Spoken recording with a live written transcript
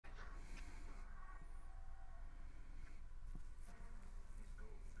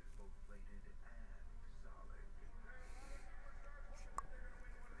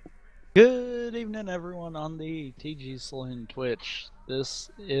Good evening, everyone on the TG Saloon Twitch. This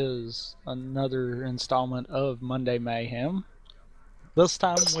is another installment of Monday Mayhem. This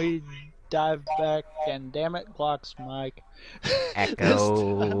time we dive back, and damn it, Glock's mic. This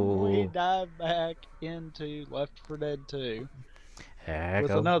time we Echo. dive back into Left 4 Dead 2 with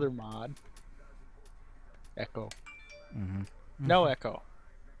Echo. another mod. Echo. Mm-hmm. No echo.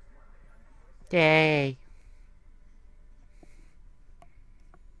 Yay.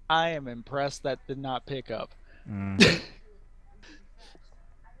 I am impressed that did not pick up.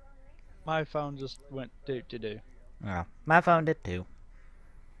 My phone just went do. Oh, my phone did too.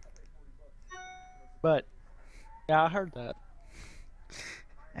 But, yeah, I heard that.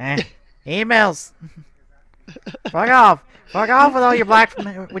 Emails. Fuck off. Fuck off with all your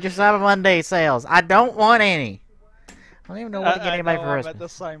with your Cyber Monday sales. I don't want any. I don't even know what to get anybody for I'm Christmas. at the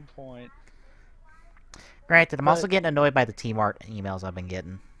same point. Granted, I'm also getting annoyed by the T-Mart emails I've been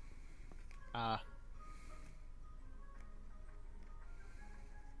getting.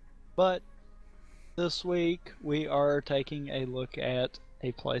 But this week we are taking a look at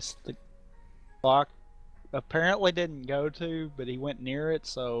a place that Glock apparently didn't go to, but he went near it,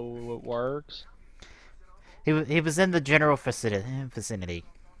 so it works. He was in the general vicinity.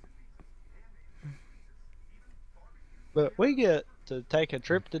 But we get to take a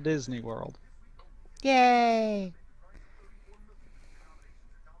trip to Disney World. Yay!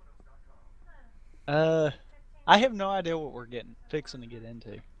 I have no idea what we're fixing to get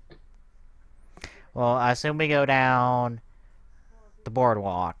into. Well, I assume we go down the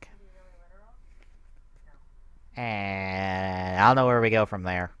boardwalk. And I don't know where we go from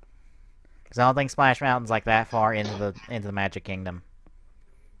there. Because I don't think Splash Mountain's like that far into the Magic Kingdom.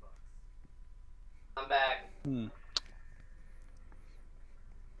 I'm back.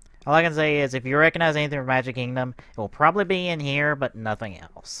 All I can say is if you recognize anything from Magic Kingdom, it will probably be in here, but nothing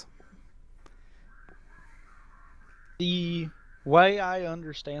else. The way I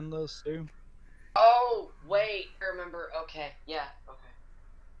understand this too. Oh, wait. I remember. Okay. Yeah. Okay.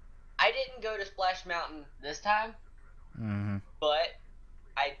 I didn't go to Splash Mountain this time, but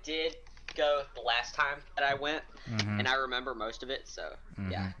I did go the last time that I went, and I remember most of it, so,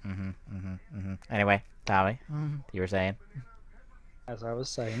 yeah. Anyway, Tommy, you were saying? As I was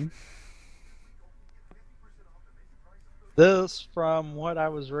saying. This, from what I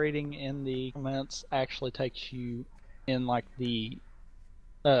was reading in the comments, actually takes you in, like, the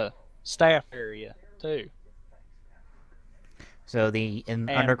staff area, too. So the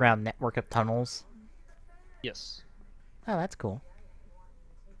underground network of tunnels? Yes. Oh, that's cool.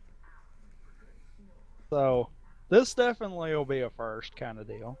 So, this definitely will be a first kind of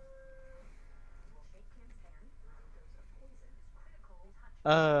deal.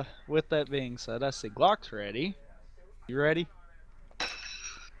 With that being said, I see Glock's ready. You ready?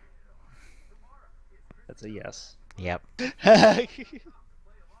 That's a yes. Yep.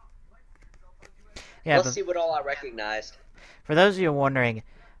 Yeah, let's see what all I recognized. For those of you wondering,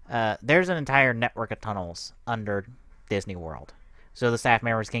 there's an entire network of tunnels under Disney World, so the staff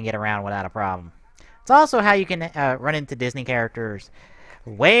members can get around without a problem. It's also how you can run into Disney characters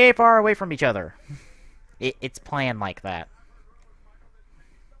way far away from each other. It's planned like that.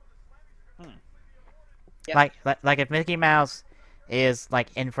 Yep. Like if Mickey Mouse is like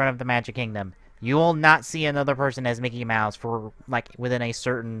in front of the Magic Kingdom, you will not see another person as Mickey Mouse for like within a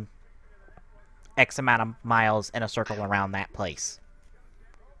certain X amount of miles in a circle around that place.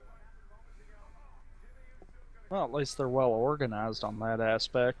 Well, at least they're well organized on that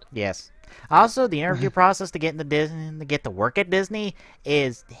aspect. Yes. Also, the interview process to get into Disney, to get to work at Disney,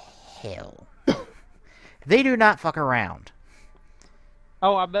 is hell. They do not fuck around.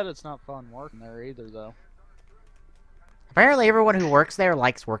 Oh, I bet it's not fun working there either, though. Apparently, everyone who works there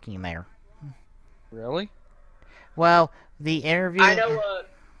likes working there. Really? Well, the interview.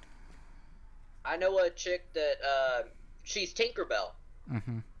 I know a chick that she's Tinkerbell.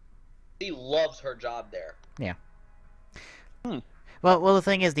 She loves her job there. Yeah. Well, the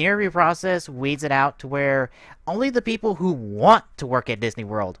thing is, the interview process weeds it out to where only the people who want to work at Disney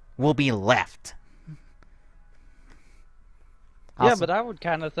World will be left. Yeah, but I would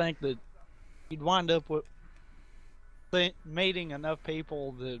kind of think that you'd wind up with meeting enough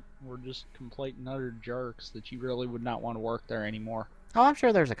people that were just complete and utter jerks that you really would not want to work there anymore. Oh, I'm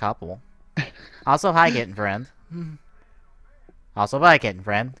sure there's a couple. Also, hi, Kitten Friend. Also, bye, Kitten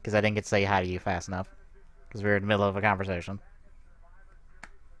Friend, because I didn't get to say hi to you fast enough. Because we were in the middle of a conversation.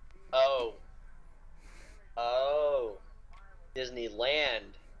 Oh. Disneyland,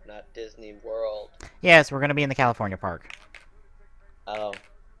 not Disney World. Yes, we're going to be in the California park. Oh.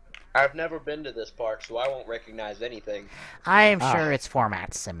 I've never been to this park, so I won't recognize anything. I am sure its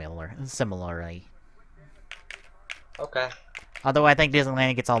format's similarly. Okay. Although I think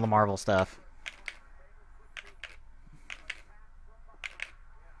Disneyland gets all the Marvel stuff.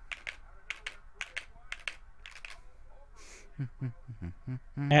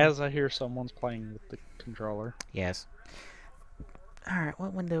 As I hear someone's playing with the controller. Yes. Alright,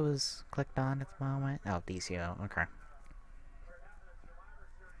 what window is clicked on at the moment? Oh, DCO, okay.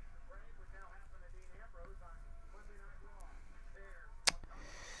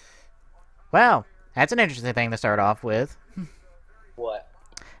 Well, that's an interesting thing to start off with. What?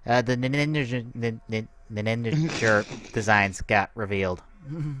 The Ninja designs got revealed.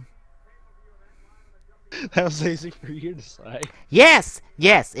 That was easy for you to say. Yes!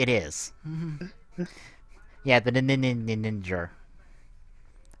 Yes, it is. Yeah, the Ninja.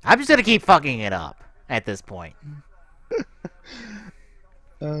 I'm just gonna keep fucking it up at this point.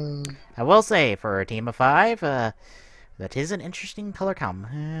 I will say, for a team of 5, that is an interesting color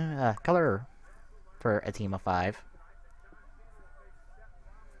color for a team of 5.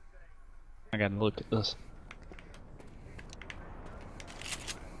 I gotta look at this.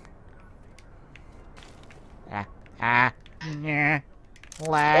 Yeah.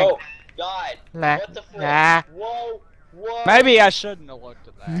 Lag. Oh, God. Lag. What the frick? Whoa, whoa. Maybe I shouldn't have looked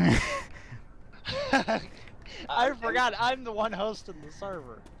at that. I forgot I'm the one hosting the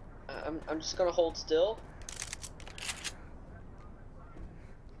server. I'm just gonna hold still.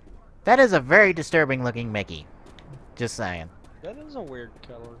 That is a very disturbing looking Mickey. Just saying. That is a weird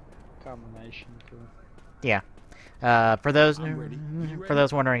color combination. Yeah. For those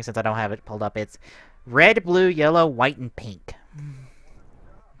wondering, since I don't have it pulled up, it's red, blue, yellow, white, and pink.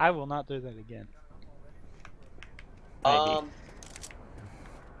 I will not do that again. I'm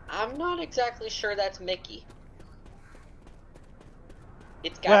not exactly sure that's Mickey.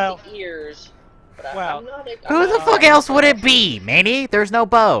 It's got the ears, but I'm not. Who the fuck else would it be, Manny? There's no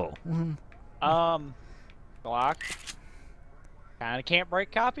bow. Glock. Kinda can't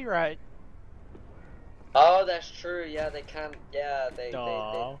break copyright. Oh, that's true. Yeah, they kind. Yeah, they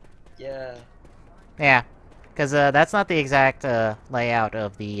yeah. Yeah, because that's not the exact layout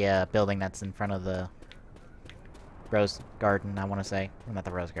of the building that's in front of the Rose Garden, I want to say. Well, not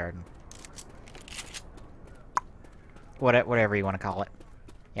the Rose Garden. Whatever you want to call it.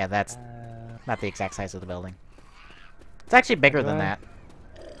 Yeah, that's not the exact size of the building. It's actually bigger than that.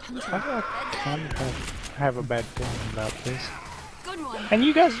 I have a bad feeling about this. Good one. And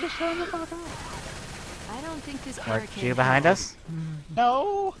you guys just run the fuck out. I don't think this Weren't you behind us?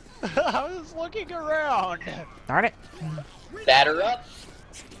 No! I was looking around. Darn it. Batter up.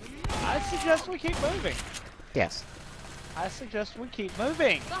 I suggest we keep moving. Yes. I suggest we keep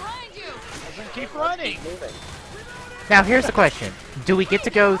moving. Behind you. As in keep running. Keep moving. Now, here's the question. Do we get to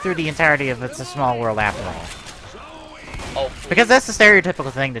go through the entirety of It's a Small World after all? Oh, Because that's the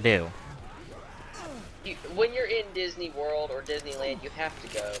stereotypical thing to do. When you're in Disney World or Disneyland, you have to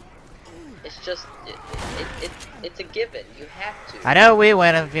go. It's just, it's a given. You have to. I know we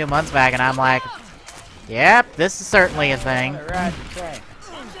went a few months back, and I'm like, yep, this is certainly a thing. Right, okay.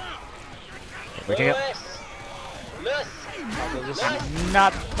 Where'd you go? This is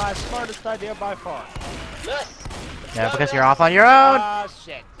not my smartest idea by far. No, because you're off on your own. Ah,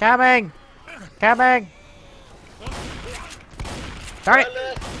 shit. Coming. Coming. Darn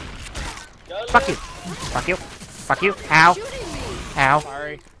it. Fuck you. Fuck you. Fuck you. Ow. Ow.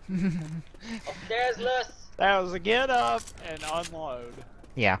 Sorry. Upstairs, Liz. That was a get up and unload.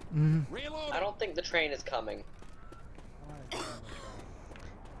 Yeah. I don't think the train is coming.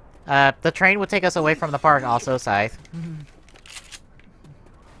 The train would take us away from the park also, Scythe.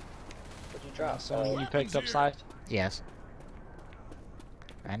 What'd you drop? So you picked up Scythe? Yes.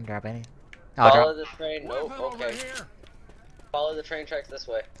 I didn't drop any. Follow the train. Nope. Okay. Follow the train tracks this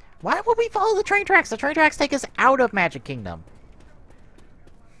way. Why would we follow the train tracks? The train tracks take us out of Magic Kingdom.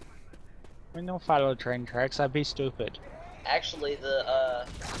 We don't follow train tracks. I'd be stupid. Actually, the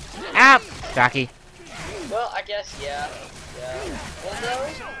Ah! Jockey. well, I guess yeah. Well,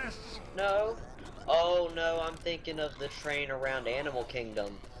 no. Oh no, I'm thinking of the train around Animal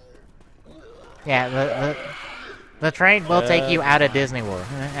Kingdom. Yeah, the train will take you out of Disney World,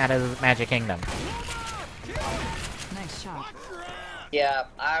 out of Magic Kingdom. Nice shot. Yeah,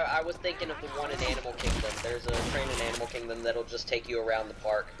 I was thinking of the one in Animal Kingdom. There's a train in Animal Kingdom that'll just take you around the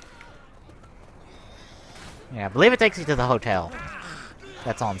park. Yeah, I believe it takes you to the hotel.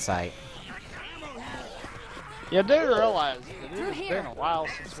 That's on site. You do realize that it has been a while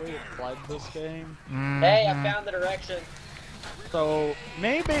since we have played this game. Hey, I found the direction. So,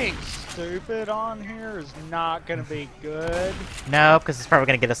 Mini Binks, stupid on here is not gonna be good. No, because it's probably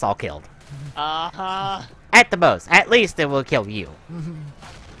gonna get us all killed. Uh-huh. At the most. At least it will kill you.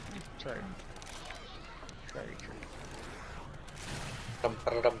 True. Very true.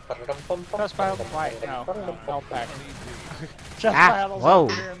 Chest paddle? Wait, no. Health pack. Chest paddles Whoa,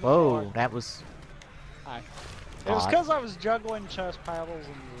 over here in the whoa, floor. that was... Hi. It was because I was juggling chest paddles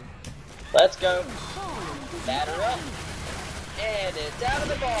and... Let's go. Batter up. And it's out of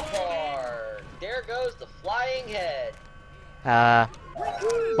the ballpark. There goes the flying head.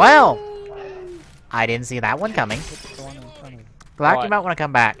 Well, I didn't see that one coming. Glock, What? you might want to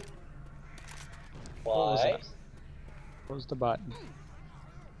come back. was Why? it? What was the button?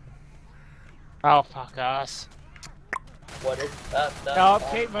 Oh, fuck us. What is up? No,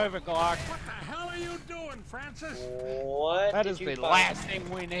 keep moving, Glock. What the hell are you doing, Francis? What That did is you the find? last thing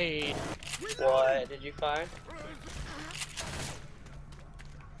we need. What did you find?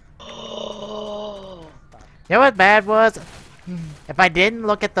 You know what bad was? If I didn't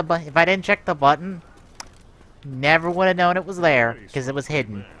look at the if I didn't check the button, never would have known it was there because it was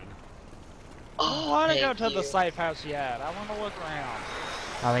hidden. I don't want to go Thank to the you. safe house yet. I want to look around.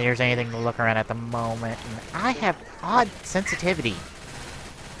 I don't think there's anything to look around at the moment. And I have odd sensitivity.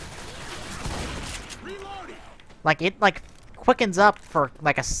 Like it quickens up for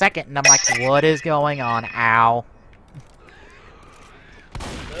like a second, and I'm like, what is going on? Ow!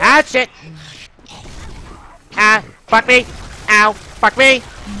 Ah shit! Ah! Fuck me! Ow! Fuck me!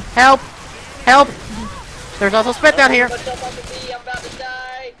 Help! Help! There's also spit down here. What's up on the bee? I'm about to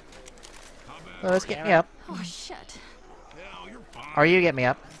die. Let's get me up. Oh, shit. Or you get me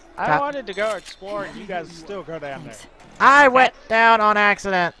up. I wanted to go explore, and you guys still go down there. I went down on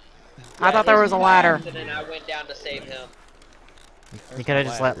accident. I thought there was a ladder. And then I went down to save him. You could have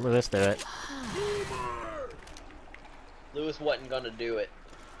just let Lewis do it. Lewis wasn't gonna do it.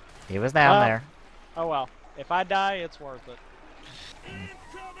 He was down there. Oh well. If I die, it's worth it.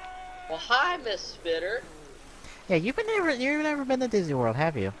 Well, hi, Miss Spitter. Yeah, you've never been to Disney World,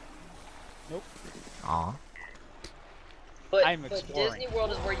 have you? Nope. Aw. But, I'm but exploring. Disney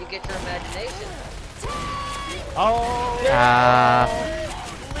World is where you get your imagination. Oh!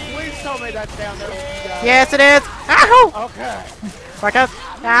 Please tell me that's down there with you guys. Yes, it is. Ow! Okay. Fuck us!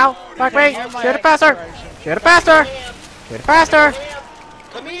 Ow! Fuck me! Here's my Shoot it faster! exploration. Shoot it faster! Shoot it faster!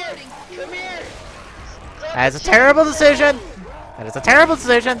 Come here! Come here! That is a terrible decision. That is a terrible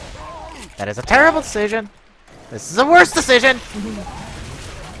decision. That is a terrible decision. This is the worst decision.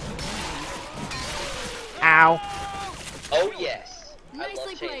 Ow! Oh yes. I love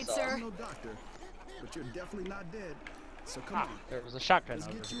Nicely played, chainsaws. sir. No doctor, but you're definitely not dead. So come Ah, on. there was a shotgun Let's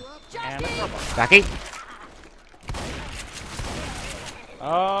over get here. you up. And a crowbar. Ducky.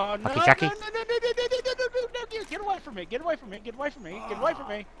 Oh, no, Fucky no, Chucky. no, no, get away from me, get away from me, get away from me, get away from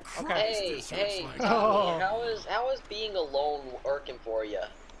me. Okay. Hey, Oh. how is being alone working for you?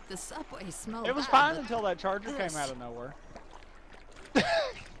 The subway smells It was bad, fine but until that charger came out of nowhere.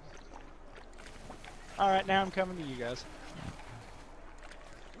 Alright, now I'm coming to you guys.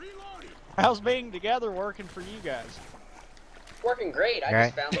 How's being together working for you guys? Working great. I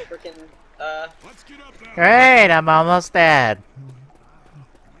Right. just found the freaking Let's get up there. Great, I'm almost dead.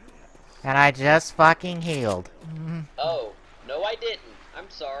 And I just fucking healed. Oh, no I didn't. I'm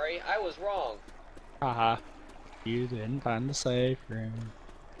sorry. I was wrong. Haha. You didn't find the safe room.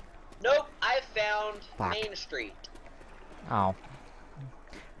 Nope, I found Fuck. Main Street. Oh.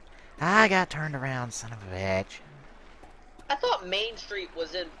 I got turned around, son of a bitch. I thought Main Street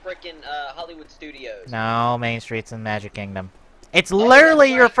was in frickin' Hollywood Studios. No, Main Street's in Magic Kingdom. It's Oh, that's literally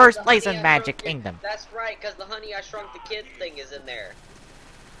your right, 'cause first the place Honey in I Magic Shrunk the- Kingdom. That's right, because the Honey I Shrunk the Kids thing is in there.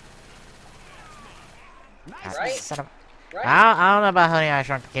 Ah, Right? son of- Right? I don't know about Honey, I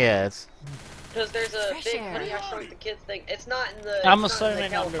Shrunk the Kids. Because there's a Fresh big air. Honey I Shrunk the Kids thing. It's not in the. I'm it's not in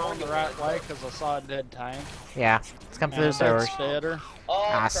assuming I'm going California the right one. way because I saw a dead tank. Yeah, let's come through the And sewers. it's better. Oh,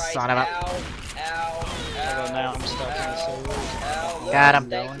 Ah, Christ. son of a- Ow, ow, ow. So now I'm stuck in the ow, sewers. ow. Got him.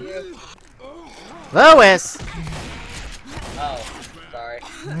 Thank you. Lewis! Oh, sorry.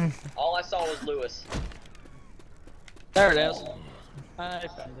 All I saw was Lewis. There it is. I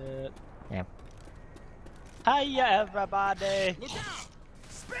found it. Yeah. Hiya, everybody. Look out!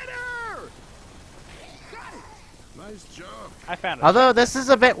 Spitter! Got it. Nice job. I found it. Although this is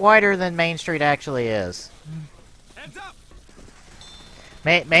a bit wider than Main Street actually is. Heads up!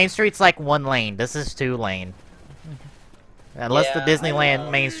 Main Street's like one lane. This is 2 lane. Unless Yeah, the I Disneyland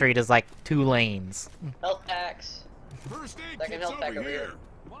know. Main Street is like 2 lanes. Health packs. First aid Second kit's health pack over over here. here.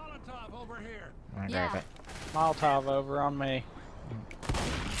 Molotov over here. Okay, Yeah. okay. Molotov over on me.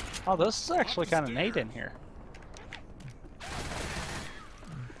 Oh, this is actually kind of neat in here.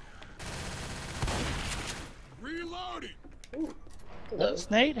 Hello.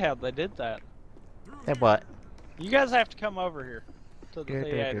 That's neat how they did that. Then what? You guys have to come over here to the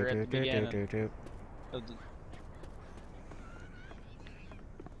theater at the beginning. Of the...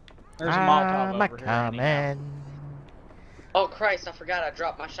 There's a Molotov over here. Anyhow. Oh Christ! I forgot I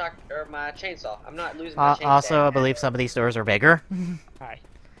dropped my my chainsaw. I'm not losing my chainsaw. Also, I believe some of these stores are bigger. Hi.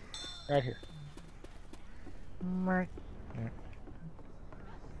 Right here.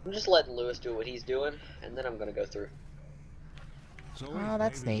 I'm just letting Lewis do what he's doing, and then I'm gonna go through. Oh,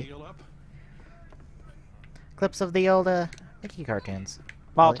 that's neat. Clips of the old Mickey cartoons.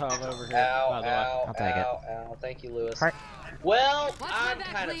 Molotov over here, Ow, by the way. ow, I'll take it. ow. Thank you, Lewis. Heart. Well, Watch my I'm back,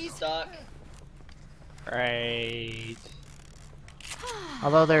 kind of please. stuck. Great.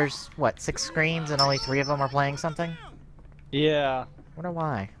 Although there's, what, 6 screens and only 3 of them are playing something? Yeah. Wonder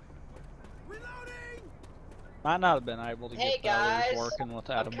why. Might not have been able to Hey, get the others guys. working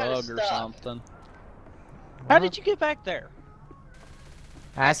without I'm a kinda bug or stuck. something. How did you get back there?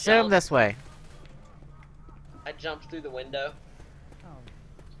 I assume this way. I jumped through the window. Oh,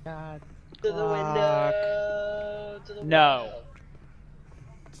 God. To the window. To the No.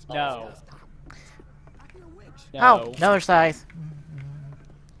 window. No. Oh, another scythe.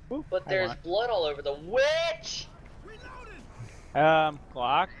 But there's blood all over the witch.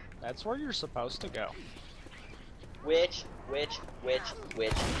 Clock. That's where you're supposed to go. Witch. Witchy Stop.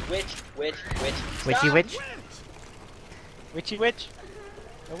 witch? Witchy witch.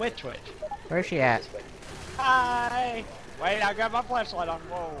 The witch. Where's she at? This way. Hi. Wait, I got my flashlight on.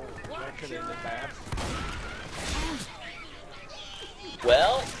 Whoa. That could have ended bad.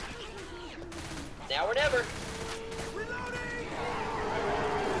 Well, now or never.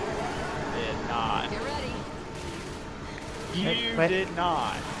 Did not. Get ready. You Wait. did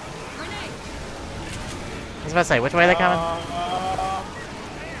not. Grenade. I was about to say, which way are they coming?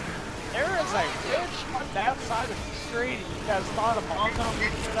 There is a witch on that side of the street. You guys thought a bomb gonna be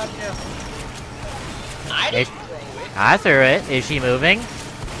put up there? I Is- didn't throw it. I threw it. Is she moving?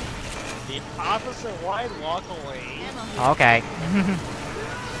 The opposite way, luckily. Ammo. Okay.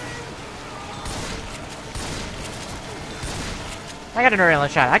 I got an early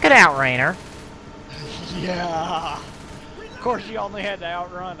shot. I could outrain her. Yeah. Of course, you only had to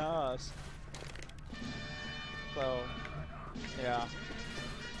outrun us. So, yeah.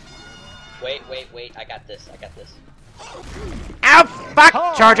 Wait. I got this. Ow! Fuck!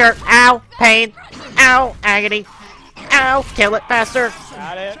 Oh. Charger! Ow! Pain! Ow! Agony! Ow! Kill it faster!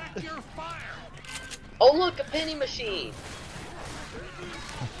 Got it. Oh look, a penny machine.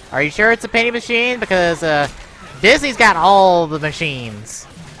 Are you sure it's a penny machine? Because, Disney's got all the machines.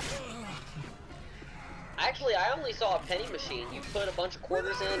 Actually, I only saw a penny machine. You put a bunch of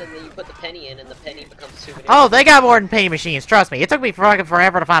quarters in, and then you put the penny in, and the penny becomes a souvenir. Oh, they got more than penny machines. Trust me. It took me fucking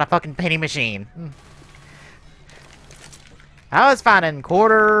forever to find a fucking penny machine. I was finding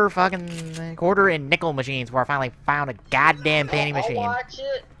quarter and nickel machines before I finally found a goddamn penny machine. I'll watch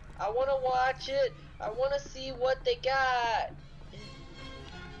it. I want to watch it. I want to see what they got.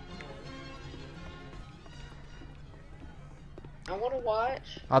 I want to watch.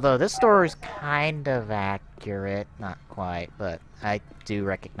 Although this store is kind of accurate. Not quite, but I do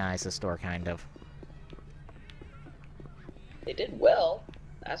recognize the store kind of. They did well.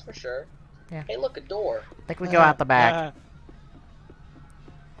 That's for sure. Yeah. Hey, look, a door. I think we go out the back.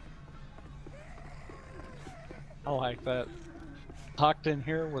 I like that. Tucked in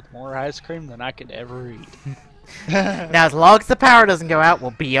here with more ice cream than I could ever eat. Now, as long as the power doesn't go out,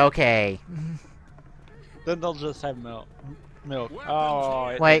 we'll be okay. Then they'll just have milk. Oh,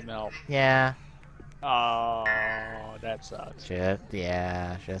 it Wait. did milk. Yeah. Oh, that sucks. Should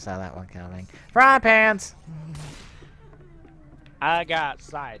saw that one coming. Frying pans! I got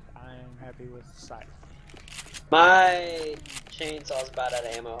sight. I am happy with the sight. My chainsaw's about out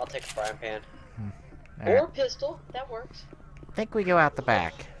of ammo. I'll take a frying pan. Alright. Or pistol. That works. I think we go out the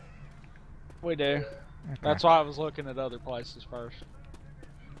back. We do. Okay. That's why I was looking at other places first.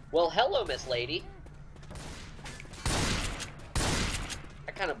 Well, hello, Miss Lady.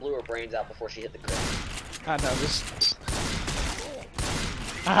 I kind of blew her brains out before she hit the ground. I noticed.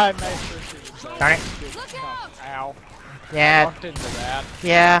 I made sure she was there. Darn it. Look out! Ow. I Yeah, walked into that.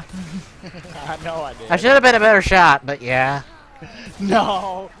 yeah. I know I did. I should have been a better shot, but yeah.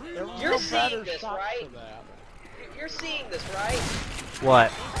 No. There was You're no seeing better this, shot right? for that. You're seeing this, right?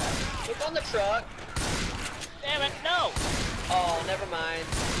 What? Look on the truck. Damn it, no! Oh, never mind.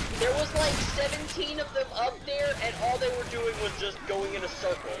 There was like 17 of them up there, and all they were doing was just going in a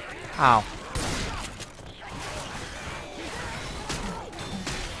circle. Oh.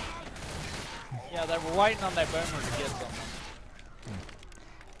 Yeah, they were waiting on that boomer to get something.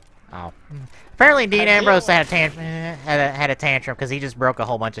 Oh. Apparently Dean I Ambrose feel had a tantrum because he just broke a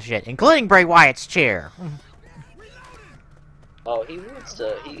whole bunch of shit, including Bray Wyatt's chair. Oh, he wants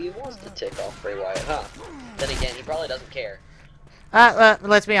to tick off Bray Wyatt, huh? Then again, he probably doesn't care.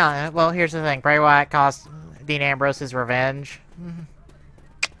 Let's be honest. Well, here's the thing. Bray Wyatt cost Dean Ambrose his revenge.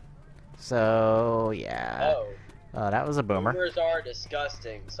 So, yeah. Oh. Oh, that was a boomer. Rumors are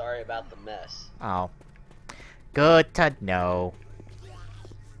disgusting. Sorry about the mess. Oh. Good to know.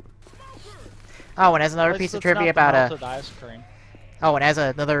 Oh, and as another piece of trivia about ice cream. Oh, and as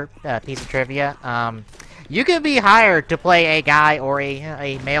another piece of trivia, you can be hired to play a guy or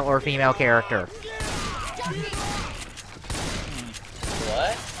a male or female character.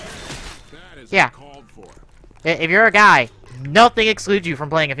 What? Yeah. If you're a guy, nothing excludes you from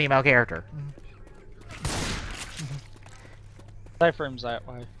playing a female character. Life rooms that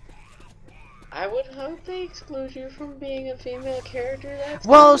way. I would hope they exclude you from being a female character. That's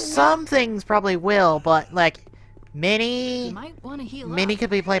Well, some things probably will, but like many could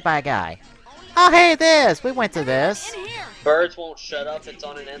be played by a guy. Oh, hey, this! We went to this. Birds won't shut up. It's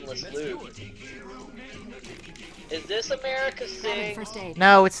on an endless loop. Is this America Sing?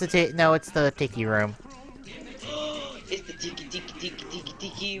 No, it's the tiki room. It's the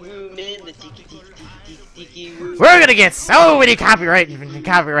tiki room in the tiki room. We're gonna get so many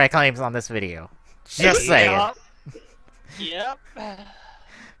copyright claims on this video. Just saying. Yep.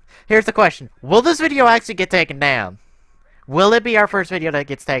 Here's the question: will this video actually get taken down? Will it be our first video that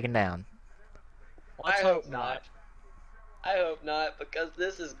gets taken down? I hope not. I hope not, because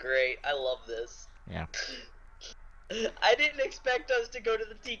this is great. I love this. Yeah. I didn't expect us to go to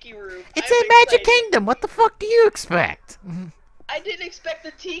the tiki room. It's a Magic Kingdom. What the fuck do you expect? I didn't expect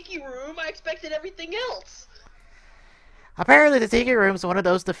the tiki room. I expected everything else. Apparently, the tiki room is one of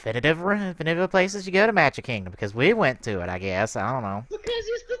those definitive places you go to Magic Kingdom because we went to it. I guess I don't know. Because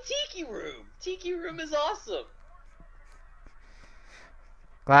it's the tiki room. Tiki room is awesome.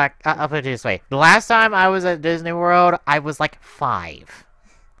 Like, I'll put it this way: the last time I was at Disney World, I was like 5.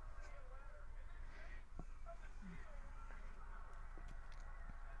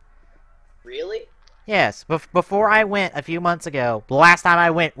 Really? Yes, before I went a few months ago, the last time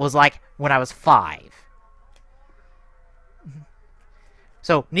I went was like when I was 5.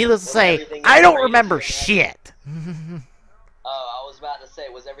 So, needless to say, I don't remember shit. Oh, I was about to say,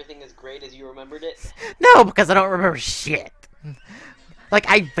 was everything as great as you remembered it? No, because I don't remember shit. Like,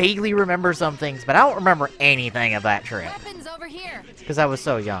 I vaguely remember some things, but I don't remember anything of that trip. Because I was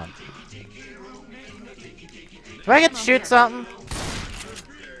so young. Do I get to shoot something?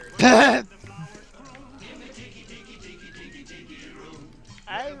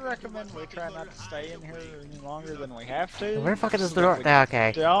 I recommend we try not to stay in here any longer than we have to. Where the fuck is the door?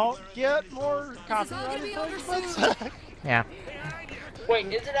 Okay. Don't get more copyright infringements. Yeah. Wait,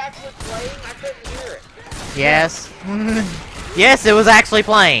 is it actually playing? I couldn't hear it. Yes. Yes, it was actually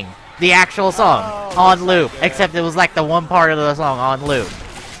playing. The actual song. On loop. Except it was like the one part of the song on loop.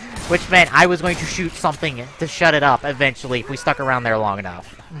 Which meant I was going to shoot something to shut it up eventually if we stuck around there long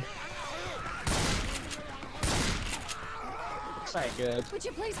enough. Ain't good. Would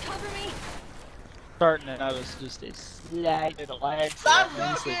you please cover me? Starting to notice just a slight little lag. Stop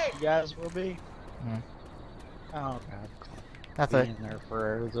That you guys will be. Mm. Oh god. That's Be it. in there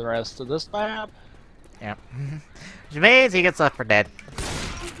for the rest of this map. Yeah. Which means he gets left for dead.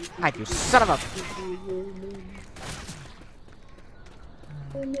 I you son of a...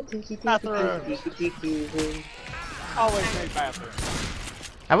 Bathroom. Always need bathroom.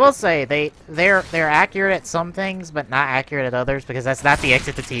 I will say they're accurate at some things, but not accurate at others because that's not the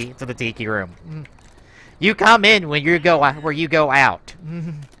exit to the tiki room. You come in when you go where you go out.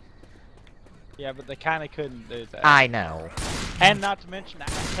 Yeah, but they kind of couldn't do that. I know. And not to mention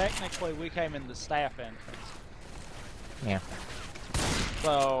that technically we came in the staff entrance. Yeah.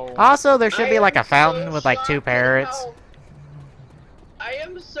 So. Also, there should be like a fountain with like 2 parrots. I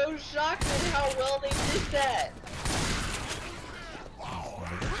am so shocked at how well they did that.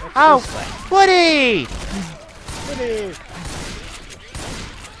 Oh, Woody! Woody!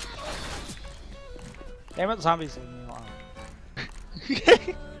 Damn it, zombies leave me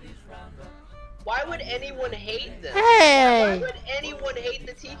alone. Why would anyone hate this? Hey! Why would anyone hate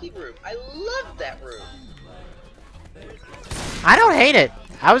the tiki room? I love that room. I don't hate it.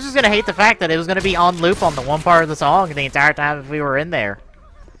 I was just gonna hate the fact that it was gonna be on loop on the one part of the song the entire time if we were in there.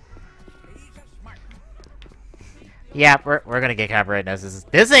 Yeah, we're gonna get copyright notices.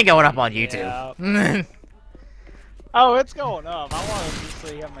 This ain't going up on YouTube. Yeah. Oh, it's going up. I wanted to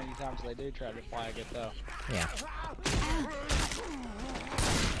see how many times they do try to flag it, though. Yeah.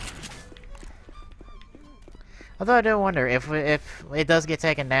 Although I do wonder if it does get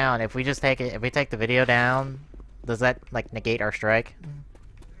taken down, if we just take it, if we take the video down, does that like negate our strike?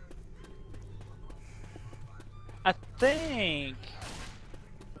 I think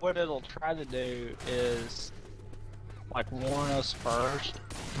what it'll try to do is like warn us first.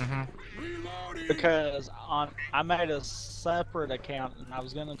 Because I made a separate account and I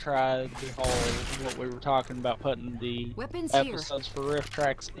was gonna try the whole what we were talking about, putting the Weapons here. episodes for Rift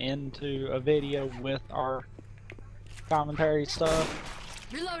Tracks into a video with our commentary stuff.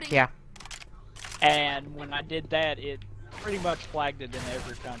 Reloading. Yeah. And when I did that, it pretty much flagged it in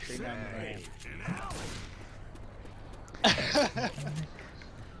every country known to man.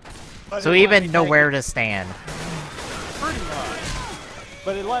 So even know where to stand. Pretty much.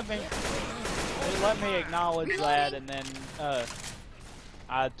 But it let me acknowledge that, and then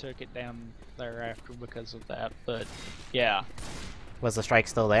I took it down thereafter because of that. But yeah. Was the strike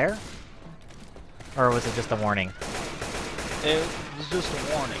still there? Or was it just a warning? It was just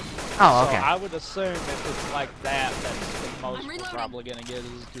a warning. Oh, okay. So I would assume if it's like that, that's the most we're probably gonna get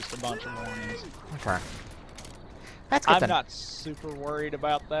is just a bunch of warnings. Okay. That's good. I'm not super worried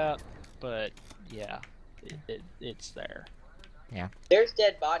about that, but yeah, it's there. Yeah. There's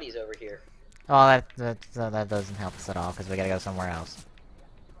dead bodies over here. Oh, that doesn't help us at all because we gotta go somewhere else.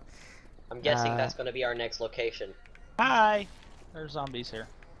 I'm guessing that's gonna be our next location. Hi! There's zombies here.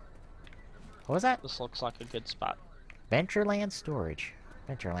 What was that? This looks like a good spot. Ventureland storage.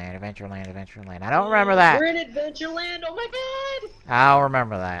 Adventureland. I don't remember that. We're in Adventureland. Oh my god! I'll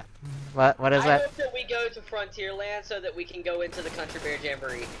remember that. What is I that? hope that we go to Frontierland so that we can go into the Country Bear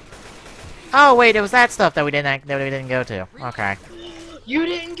Jamboree. Oh wait, it was that stuff that we didn't go to. Okay. You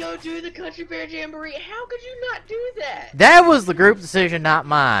didn't go to the Country Bear Jamboree. How could you not do that? That was the group decision, not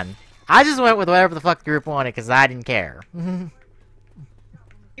mine. I just went with whatever the fuck the group wanted because I didn't care.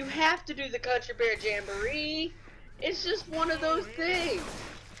 You have to do the Country Bear Jamboree. It's just one of those things.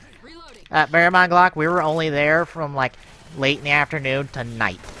 Bear in mind, Glock, we were only there from like late in the afternoon to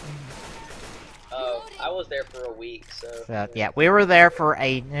night. Oh, I was there for a week, so. Yeah, we were there for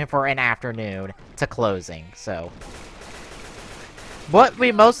an afternoon to closing. So what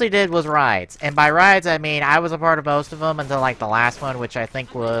we mostly did was rides, and by rides I mean I was a part of most of them until like the last one, which I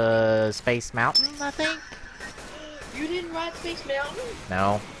think was Space Mountain. I think. You didn't ride Space Mountain?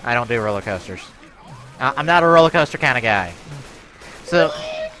 No, I don't do roller coasters. I'm not a roller coaster kind of guy. So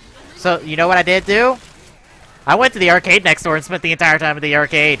you know what I did do? I went to the arcade next door and spent the entire time at the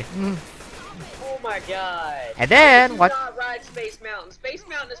arcade. Oh my god. And then what? Not ride Space Mountain. Space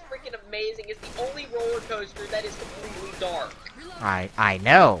Mountain is freaking amazing. It's the only roller coaster that is completely dark. I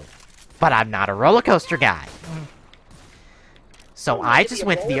know, but I'm not a roller coaster guy. So I just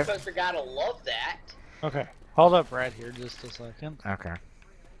went to the roller coaster guy to love that. Okay, hold up right here just a second. Okay.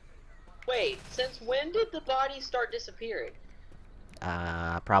 Wait, since when did the bodies start disappearing?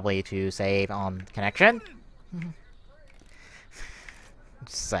 Probably to save on connection.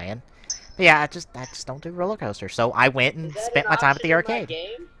 Just saying. But yeah, I just don't do roller coasters. So I went and spent my time at the arcade.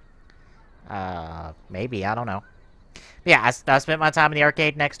 Game? Maybe, I don't know. But yeah, I spent my time in the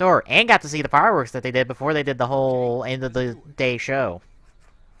arcade next door and got to see the fireworks that they did before they did the whole end of the day show,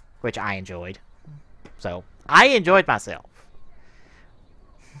 which I enjoyed. So I enjoyed myself.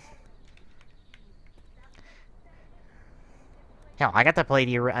 Hell, I got to play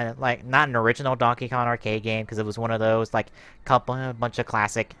the like not an original Donkey Kong arcade game because it was one of those like a bunch of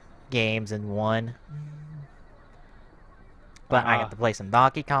classic games in one. But I got to play some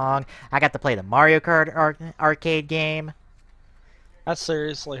Donkey Kong. I got to play the Mario Kart arcade game. I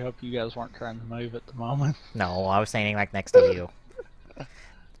seriously hope you guys weren't trying to move at the moment. No, I was standing like next to you.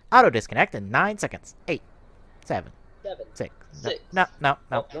 Auto disconnect in 9 seconds. 8, 7, 6. No,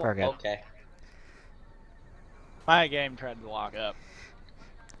 we're good. Okay. My game tried to lock up.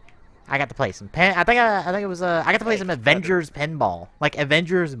 I got to play some I think it was I got to play some Avengers pinball, like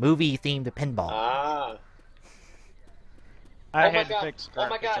Avengers movie themed pinball. Ah. I had to fix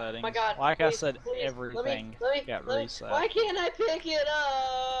graphic settings. Like I said, everything got reset. Why can't I pick it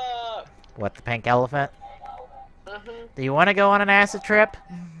up? What, the pink elephant? Do you want to go on an acid trip?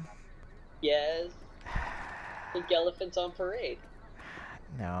 Yes. Pink elephants on parade.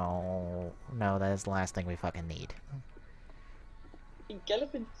 No, that is the last thing we fucking need. Pink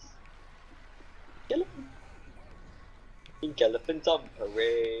elephants. Pink elephants on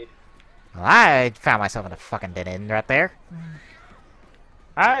parade. Well, I found myself in a fucking dead end right there.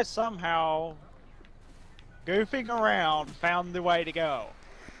 I somehow, goofing around, found the way to go.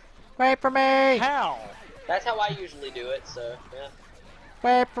 Wait for me! How? That's how I usually do it, so, yeah.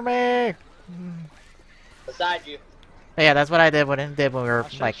 Wait for me! Beside you. But yeah, that's what I did when we were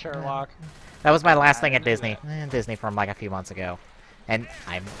like. Sherlock. That was my last thing at Disney. Disney from like a few months ago. And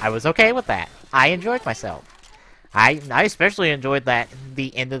I was okay with that. I enjoyed myself. I especially enjoyed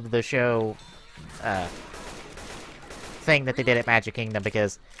the end of the show thing that they did at Magic Kingdom,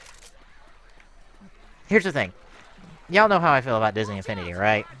 because here's the thing. Y'all know how I feel about Disney Infinity,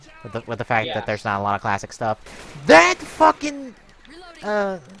 right? With the fact that there's not a lot of classic stuff. That fucking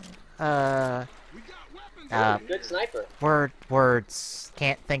Good sniper. words.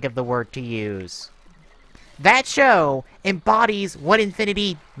 Can't think of the word to use. That show embodies what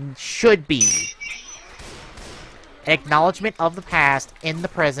Infinity should be. An acknowledgement of the past in the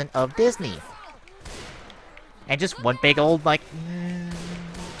present of Disney. And just one big old, like,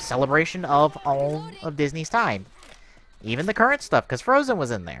 celebration of all of Disney's time. Even the current stuff, because Frozen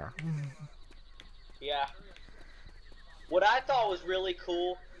was in there. Yeah. What I thought was really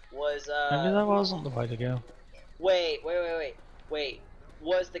cool was, Maybe that wasn't the way to go. Wait.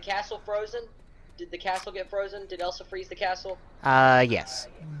 Was the castle frozen? Did the castle get frozen? Did Elsa freeze the castle? Yes.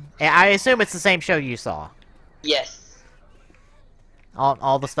 I assume it's the same show you saw. Yes.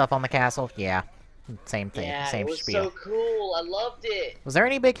 All the stuff on the castle? Yeah. Same thing. Yeah, Same it was spiel. so cool. I loved it. Was there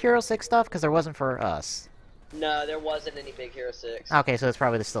any Big Hero 6 stuff? Because there wasn't for us. No, there wasn't any Big Hero 6. Okay, so it's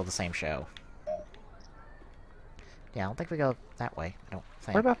probably still the same show. Yeah, I don't think we go that way. I don't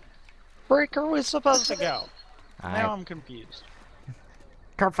think. Where the freak are we supposed to go? Now I'm confused.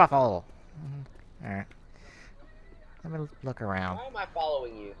 Kerfuffle! Alright. Let me look around. Why am I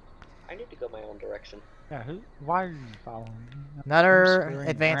following you? I need to go my own direction. Yeah, why are you following me? Another I'm scurrying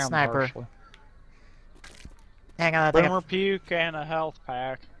advanced around sniper. partially. Hang on, I think Boomer puke and a health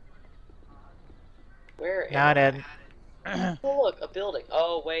pack. Where am No, I didn't. Oh, look, a building.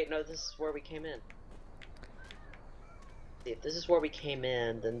 Oh, wait, no, this is where we came in. See, if this is where we came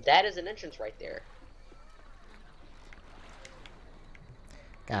in, then that is an entrance right there.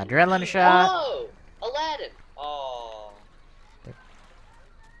 Got adrenaline shot. Oh! Aladdin! Oh.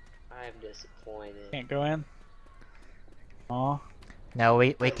 I'm disappointed. Can't go in. Aw. No,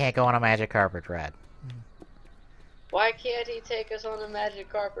 we can't go on a magic carpet ride. Why can't he take us on a magic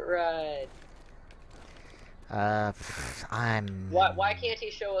carpet ride? Why can't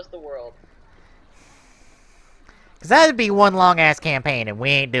he show us the world? Because that'd be one long-ass campaign, and we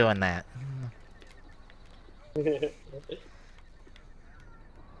ain't doing that.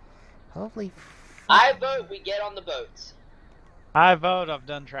 Hopefully... I vote we get on the boats. I vote I've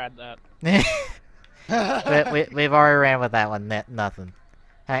done tried that. We've already ran with that one. Nothing.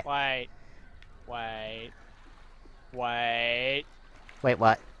 Hey. Wait, Wait,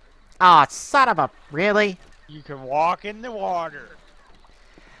 what? Aw, son of a... Really? you can walk in the water.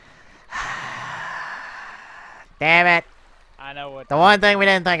 Damn it. I know what. The one thing we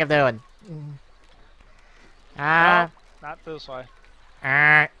didn't think of doing. No, not this way.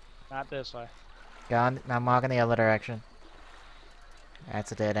 Not Not this way. I'm walking the other direction.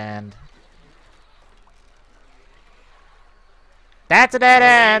 That's a dead end. That's a dead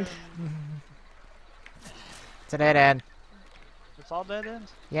end! It's a dead end. It's all dead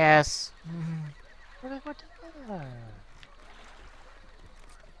ends? Yes. What?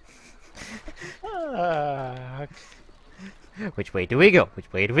 Which way do we go?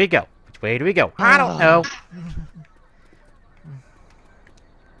 Which way do we go? Which way do we go? I don't know.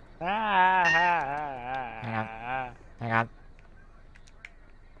 Hang on.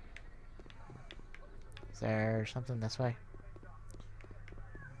 Is there something this way?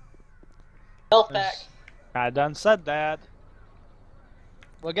 Health pack. I done said that.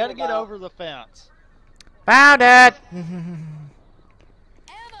 We gotta get over the fence. Found it! Ammo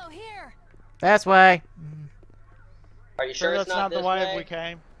here. This way. Are you sure That's it's not the this way way? we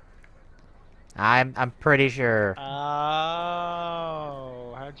came. I'm pretty sure.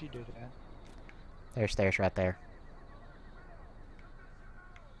 Oh, how'd you do that? There's stairs right there.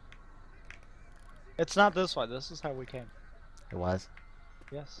 It's not this way. This is how we came. It was.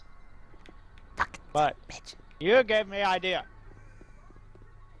 Yes. Fuck. But Bitch. you gave me idea.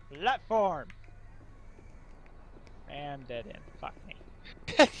 Platform. And dead end. Fuck me.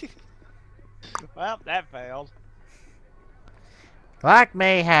 Well, that failed. Like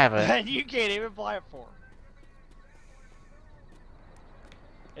may have it. And you can't even platform.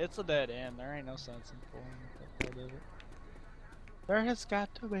 It's a dead end. There ain't no sense in pulling it. There has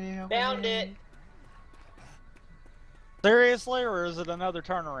got to be a Found way. it. Seriously, or is it another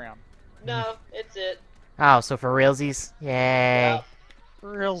turnaround? No, it's it. Oh, so for realsies? Yay. Yep.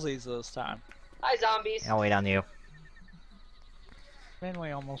 For realsies this time. Hi, zombies. I'll wait on you. Man,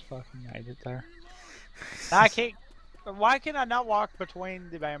 we almost fucking made it there. I can't. Why can I not walk between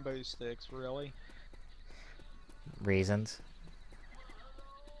the bamboo sticks, really? Reasons.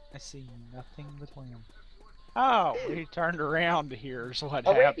 I see nothing but land. Oh, we turned around. Here's what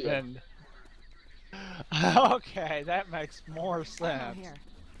Arabian. happened. Okay, that makes more Ammo sense. here.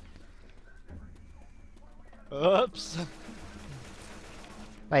 Oops.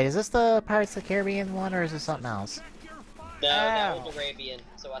 Wait, is this the Pirates of the Caribbean one, or is this something else? No, that Ow. was Arabian,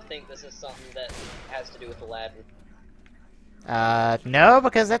 so I think this is something that has to do with Aladdin. No,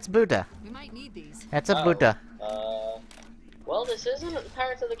 because that's Buddha. We might need these. That's a Oh. Buddha. Well, this isn't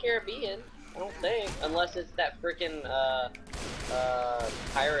Pirates of the Caribbean, I don't think. Unless it's that freaking,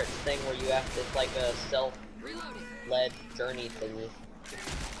 Pirates thing where you have to, it's like a self-led journey thingy.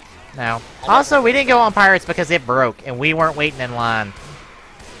 No. Also, we didn't go on Pirates because it broke, and we weren't waiting in line.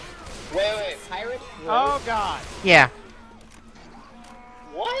 Wait, Pirates? Oh god. Yeah.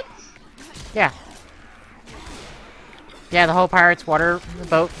 What? Yeah. Yeah, the whole Pirates water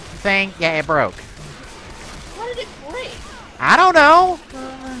boat thing, yeah, it broke. How did it break? I don't know!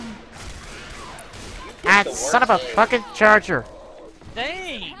 Ah, the son of a worst day. fucking charger.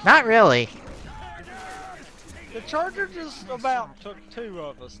 Dang. Not really. The charger just about took 2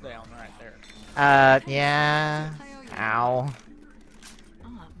 of us down right there. Yeah. Ow.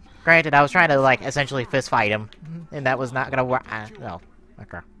 Granted, I was trying to, like, essentially fist fight him, and that was not gonna work. No.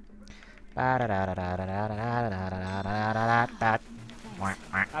 Okay. I've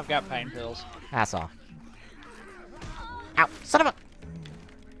got pain pills. That's all. Ow! Son of a...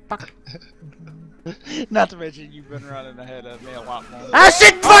 Fucker. Not to mention you've been running ahead of me a lot more. Ah,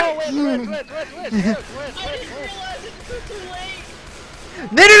 shit! Fuck! Oh, wait. I didn't realize it was too late!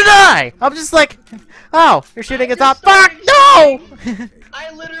 Neither did I! I'm just like, oh, you're shooting us just off. Fuck! started No!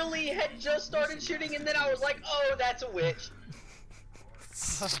 I literally had just started shooting and then I was like, oh, that's a witch.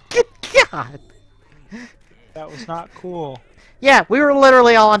 Good God! That was not cool. Yeah, we were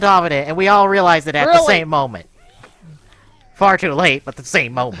literally all on top of it, and we all realized it at the Really? same moment. Far too late, but the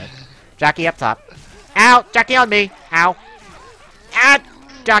same moment. Jockey up top. Ow! Jockey on me! Ow! Ah!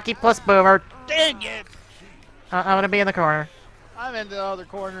 Jockey plus boomer. Dang it! I'm gonna be in the corner. I'm in the other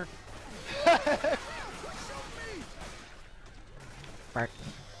corner.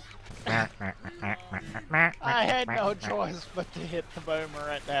 I had no choice but to hit the boomer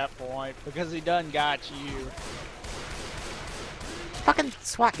at that point because he done got you. Fucking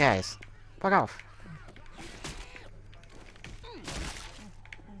SWAT guys. Fuck off.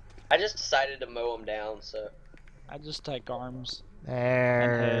 I just decided to mow him down, so. I just take arms.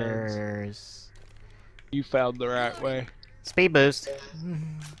 There's... You found the right way. Speed boost.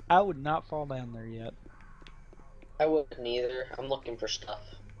 I would not fall down there yet. I wouldn't either. I'm looking for stuff.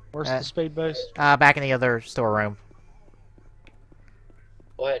 Where's the speed boost? Back in the other storeroom.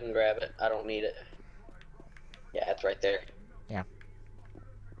 Go ahead and grab it. I don't need it. Yeah, it's right there. Yeah.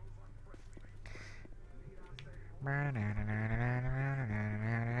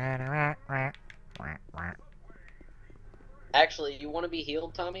 Actually, you want to be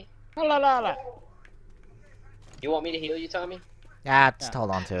healed, Tommy? La la la la. You want me to heal you, Tommy? Ah, just hold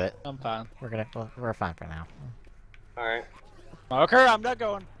on to it. I'm fine. We're fine for now. Alright. Okay, I'm not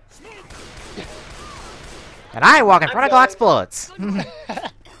going. And I walk in front of going. Glock's bullets.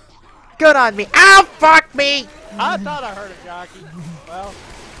 Good on me. Ow, fuck me! I thought I heard a jockey. Well,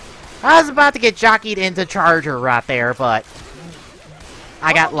 I was about to get jockeyed into Charger right there, but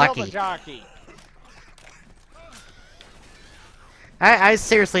I got don't kill lucky. the jockey. I was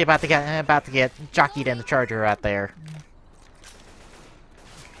seriously about to get jockeyed in the Charger right there.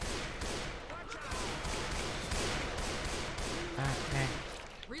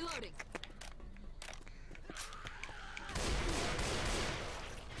 Reloading.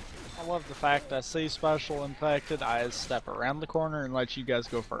 I love the fact I see special infected. I step around the corner and let you guys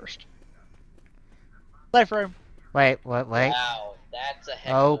go first. Safe room. Wait, what? Wait. Wow, that's a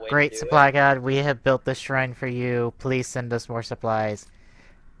heck of a Oh, way great to do supply it. god, we have built this shrine for you. Please send us more supplies.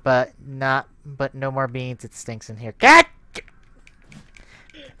 But no more beans. It stinks in here. God!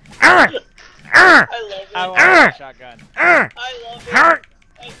 I love it. I want a shotgun. I love it. Hurt!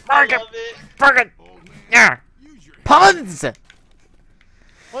 I love it. Fucking yeah! Puns!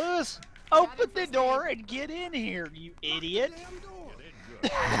 Lewis, open the door and get in here, you idiot.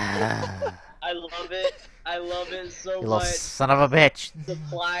 I love it. I love it so You little much. son of a bitch.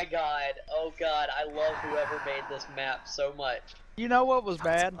 Supply God. Oh god, I love whoever made this map so much. You know what was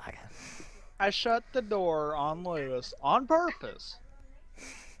bad? I shut the door on Lewis on purpose.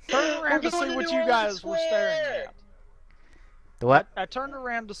 Turned around to We're going see to what New you Orleans guys were staring Square. at. The what? I turned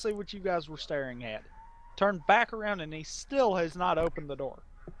around to see what you guys were staring at. Turned back around and he still has not opened the door.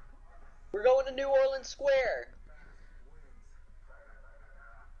 We're going to New Orleans Square.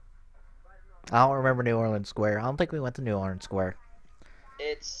 I don't remember New Orleans Square. I don't think we went to New Orleans Square.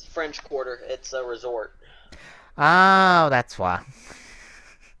 It's French Quarter. It's a resort. Oh, that's why.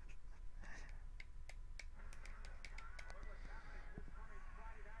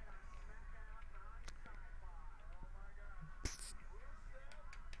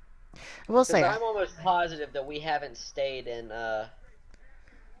 I will say, I'm almost positive that we haven't stayed in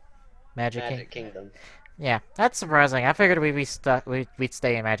Magic Kingdom. Yeah, that's surprising. I figured we'd be stuck. We'd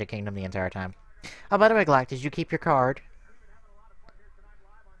stay in Magic Kingdom the entire time. Oh, by the way, Glock, did you keep your card?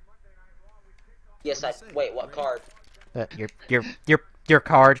 Yes, I. Wait, what card? Your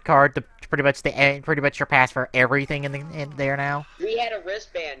card to pretty much your pass for everything in there now. We had a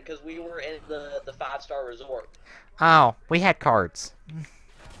wristband because we were in the 5-star resort. Oh, we had cards.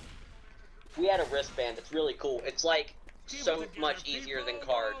 We had a wristband. It's really cool. It's like so much easier than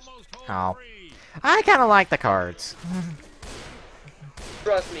cards. Oh, I kind of like the cards.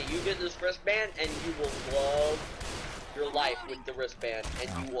 Trust me, you get this wristband and you will love your life with the wristband,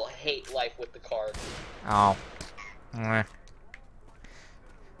 and you will hate life with the card. Oh. Mwah.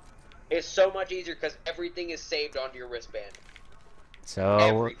 It's so much easier because everything is saved onto your wristband.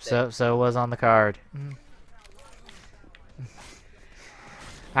 So was on the card.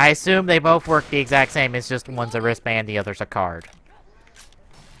 I assume they both work the exact same. It's just one's a wristband, the other's a card.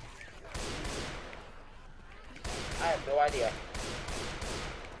 I have no idea.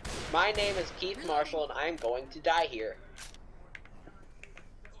 My name is Keith Marshall, and I'm going to die here.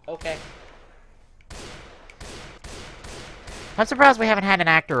 Okay. I'm surprised we haven't had an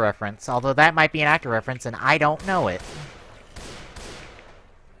actor reference, although that might be an actor reference and I don't know it.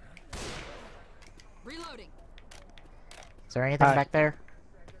 Reloading. Is there anything back there?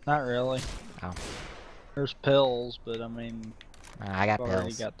 Not really. Oh. There's pills, but I mean, I got I've already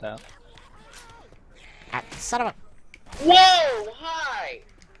pills. got that. Ah, son of a... Whoa! Hi!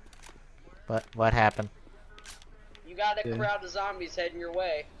 What happened? You got a Yeah. crowd of zombies heading your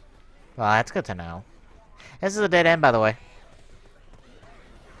way. Well, that's good to know. This is a dead end, by the way.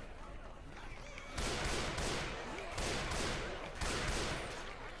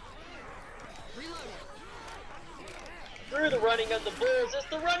 Through the running of the bulls, it's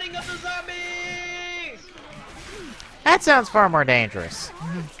the running of the zombies! That sounds far more dangerous.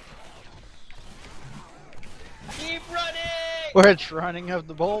 Keep running! Which running of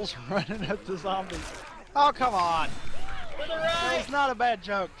the bulls, running of the zombies. Oh, come on. To the right! It's not a bad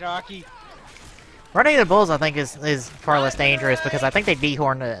joke, Jockey. Running the bulls, I think, is far less dangerous because I think they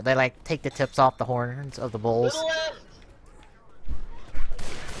dehorn. They like take the tips off the horns of the To bulls. the left!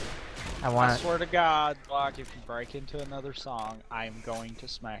 I swear to God, Block, if you break into another song, I'm going to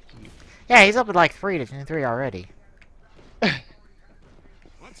smack you. Yeah, he's up at like 3 already.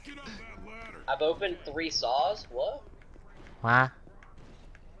 Let's get up that ladder. I've opened 3 saws. What? Why?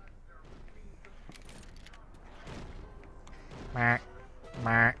 Mark.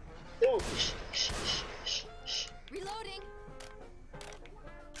 Mark. Ooh, shh, shh, shh, shh, shh. Reloading.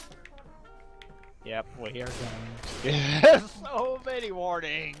 Yep, we are going to get so many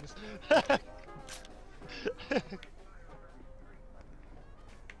warnings.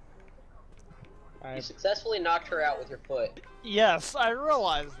 You successfully knocked her out with your foot. Yes, I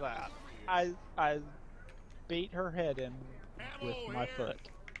realize that. I beat her head in with my foot.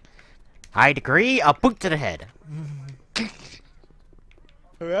 I agree. A boot to the head.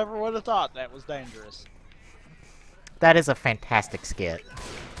 Whoever would have thought that was dangerous. That is a fantastic skit.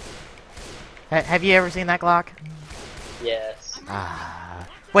 Have you ever seen that, Glock? Yes. Ah.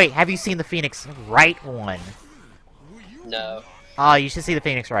 Wait, have you seen the Phoenix Wright one? No. Oh, you should see the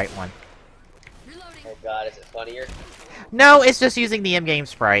Phoenix Wright one. Reloading. Oh god, is it funnier? No, it's just using the in-game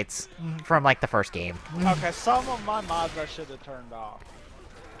sprites from like the first game. Okay, some of my mods I should have turned off.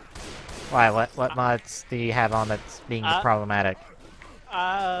 Why? What mods do you have on that's being problematic?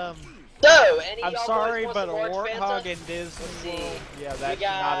 So, any I'm y'all sorry, boys but a want some Orange warthog Fanta? in Disney Let's see. World, yeah, We that should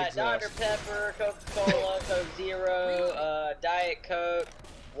not got Dr. exist. Pepper, Coca-Cola, Coke Zero, Diet Coke,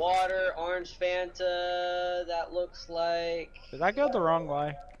 water, Orange Fanta, that looks like... Did I go the wrong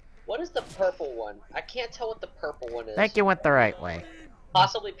way? What is the purple one? I can't tell what the purple one is. I think you went the right way.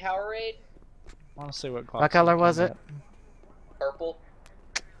 Possibly Powerade? I want to see what class. What color was it? Purple?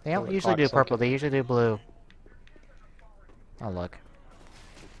 They don't What usually do clock's purple. looking? They usually do blue. Oh look.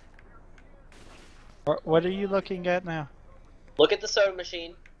 What are you looking at now? Look at the soda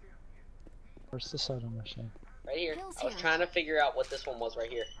machine. Where's the soda machine? Right here. Pills I was here. trying to figure out what this one was right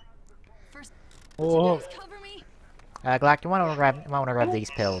here. First, Whoa. guys cover me. Glock, you want to grab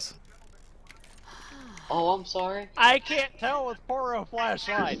these pills? Oh, I'm sorry. I can't tell with Poro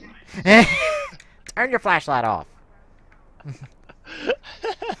flashlight. Turn your flashlight off.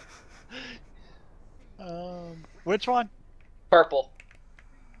 Which one? Purple.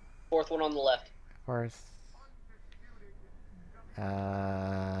 Fourth one on the left. Fourth.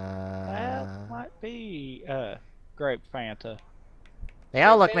 That might be Grape Fanta. They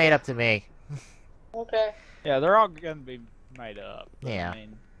all Grape look made Fanta? up to me. Okay. Yeah, they're all gonna be made up. But, Yeah. I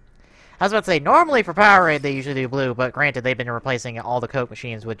mean, I was about to say, normally for Powerade they usually do blue, but granted they've been replacing all the Coke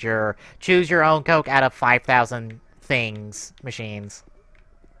machines with your choose your own Coke out of 5,000 things machines.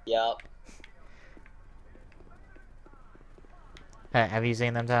 Yep. Have you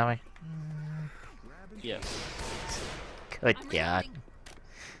seen them, Tommy? yes. Good I'm God. reloading.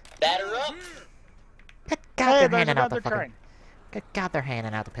 Batter up. Good God, Hey, they're there's handing out the another fucking... train. Good God, they're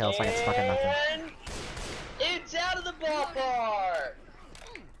handing out the pills like it's fucking nothing. And it's out of the ballpark.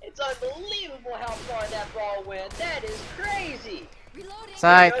 It's unbelievable how far that ball went. That is crazy. Reloading.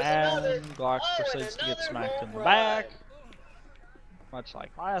 Side. There's another- And Glock oh, and proceeds to get another smacked home in the run. back. Much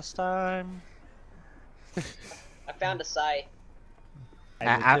like last time. I found a sight.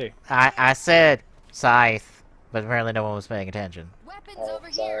 I did too. I said scythe, but apparently no one was paying attention. Weapons Oh,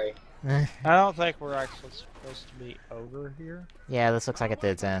 over sorry. here. I don't think we're actually supposed to be over here. Yeah, this looks like a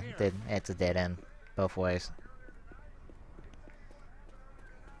dead end. It's a dead end, both ways.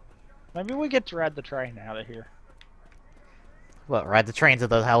 Maybe we get to ride the train out of here. What, ride the train to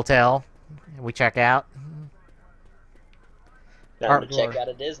the hotel? We check out? Time to Or- check out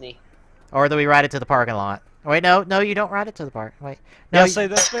of Disney. Or do we ride it to the parking lot? Wait, no, you don't ride it to the park. Wait. No, Yeah, see,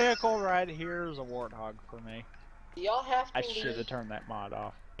 this vehicle right here is a warthog for me. Y'all have to I should have leave. turned that mod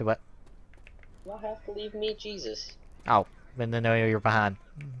off. do what? Y'all have to leave me, Jesus. Oh, then no, you're behind.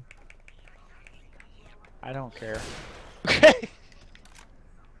 I don't care.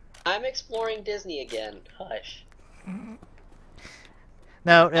 I'm exploring Disney again. Hush.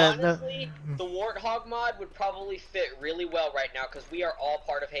 No, Honestly, the Warthog mod would probably fit really well right now because we are all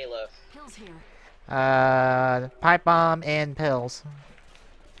part of Halo. Pills here. pipe bomb and pills.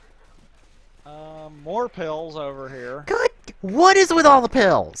 More pills over here, Good. What is with all the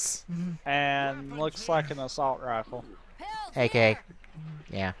pills? and looks like an assault rifle. Pills. AK.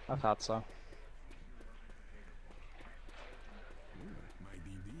 Yeah. I thought so. My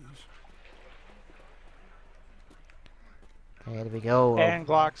DVs. Okay, there we go. And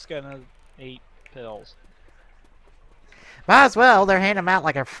Glock's gonna eat pills. Might as well. They're handing them out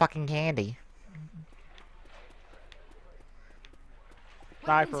like a fucking candy.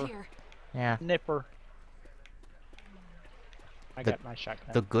 Weapons Sniper. here. Yeah. Nipper. I The- got my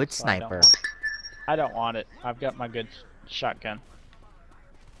shotgun. The good so I don't sniper. want- I don't want it. I've got my good shotgun.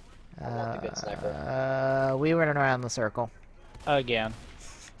 I want the good sniper. We went around the circle. Again.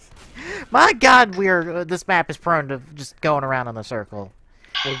 My God, this map is prone to just going around in the circle.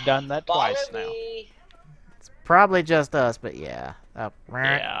 We've done that Follow twice now. me. It's probably just us, but yeah. Oh,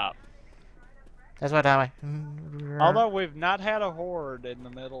 Yeah. That's what Tommy. Although we've not had a horde in the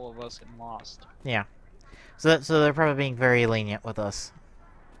middle of us and lost. Yeah. So they're probably being very lenient with us.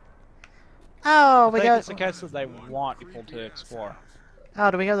 Oh, I we think got. it's a case that they want people to explore. Oh,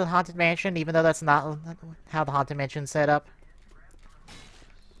 do we go to the haunted mansion? Even though that's not how the haunted mansion's set up.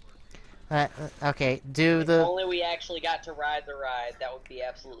 Okay. If only we actually got to ride the ride, that would be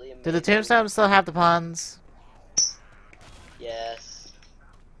absolutely amazing. Do the tombstones still have the puns? Yes.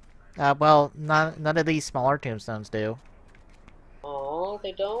 Well, none of these smaller tombstones do. Oh,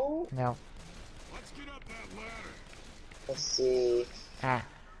 they don't? No. Let's get up that ladder. Let's see. Ah.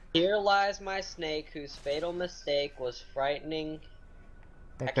 Here lies my snake, whose fatal mistake was frightening.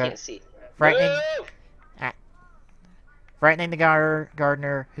 I can't see. Frightening. Woo! Frightening the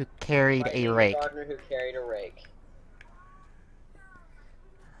gardener who carried a Frightening the rake. gardener who carried a rake.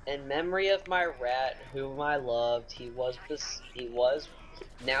 In memory of my rat, whom I loved,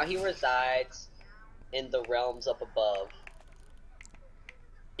 now he resides in the realms up above.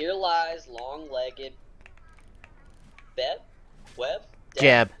 Here lies long-legged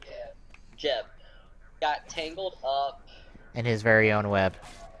Jeb. Jeb. Got tangled up. In his very own web.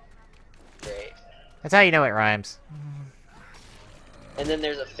 Great. That's how you know it rhymes. And then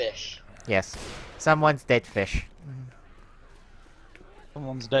there's a fish. Yes. Someone's dead fish.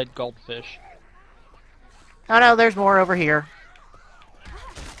 Someone's dead goldfish. Oh no, there's more over here.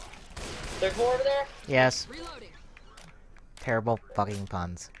 There's more over there? Yes. Reloading. Terrible fucking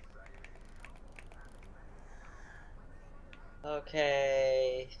puns.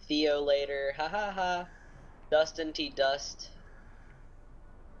 Okay. Theo later. Ha ha ha. Dustin T. Dust.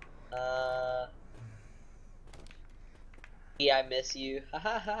 I miss you. Ha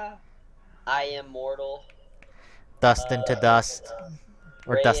ha ha. I am mortal. Dustin to dust.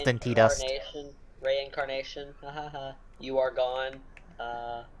 Or Dustin T. Dust. Reincarnation. Ha ha ha. You are gone.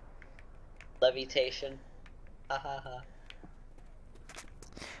 Levitation. Ha ha ha.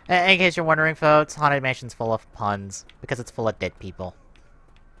 In case you're wondering, folks, Haunted Mansion's full of puns because it's full of dead people.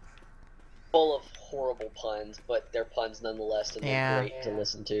 Full of horrible puns, but they're puns nonetheless, and they're great to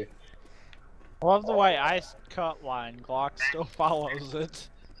listen to. I love the way Ice cut line. Glock still follows it.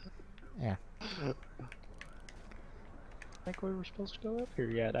 Yeah. I think we were supposed to go up here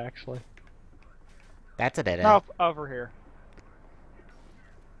yet, actually. That's a dead end. Nope, over here.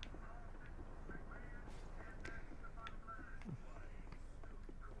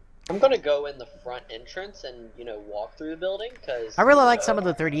 I'm gonna go in the front entrance and, you know, walk through the building, because... I really like some of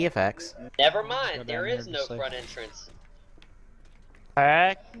the 3D effects. Never Go mind, down there here is to no see. front entrance.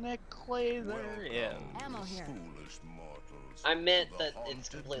 Technically, there is. Ammo here. Foolish mortals. I meant The that it's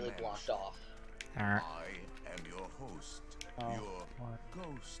haunted completely mansion. blocked off. Alright. I am your host. Oh, Your what?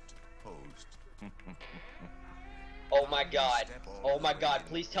 ghost host. Oh my god. Oh my god,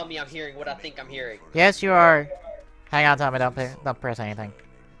 please tell me I'm hearing what I think I'm hearing. Yes, you are. Hang on, Tommy. Don't press anything.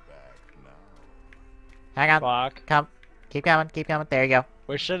 Hang on. Glock. Come. Keep coming. Keep coming. There you go.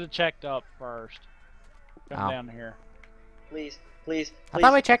 We should have checked up first. Come Oh. down here. Please, please, I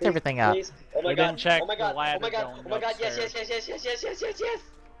thought we checked please, everything up. please. Oh my We god, didn't check oh my the god, oh ladder my god, going oh my god, yes, upstairs. yes.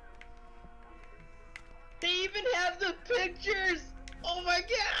 They even have the pictures! Oh my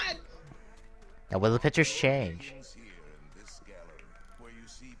god! Now, will the pictures change? Here in this gallery, where you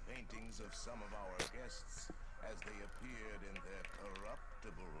see paintings of some of our guests as they appeared in their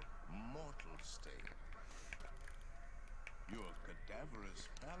corruptible, mortal state. Your cadaverous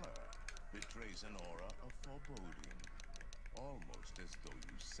pallor betrays an aura of foreboding, almost as though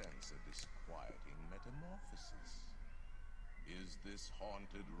you sense a disquieting metamorphosis. Is this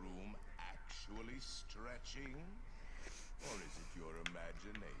haunted room actually stretching, or is it your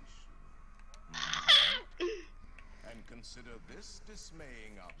imagination? And consider this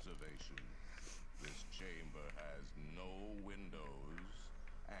dismaying observation. This chamber has no windows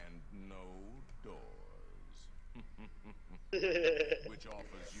and no doors. Which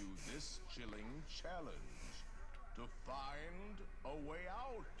offers you this chilling challenge to find a way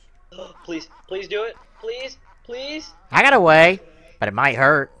out. Please, please do it. Please, please. I got a way, but it might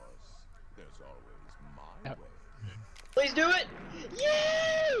hurt. There's always my way. Please do it.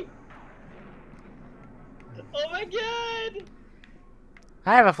 Yay! Oh my god!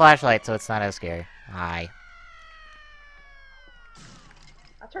 I have a flashlight, so it's not as scary. Hi.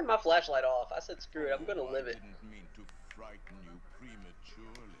 I turned my flashlight off. I said screw it, I'm gonna live it. I didn't mean to frighten you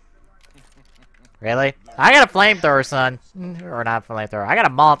prematurely. Really? I got a flamethrower, son. Or not flamethrower. I got a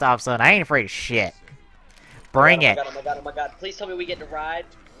Molotov, son. I ain't afraid of shit. Bring it. Oh my god, oh my god. Please tell me we get to ride.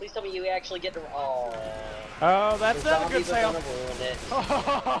 Please tell me you actually get to. Oh. Oh, that's The not a good zombies are sound. gonna ruin it.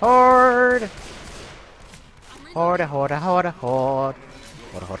 Horde. Horde, horde, horde, horde.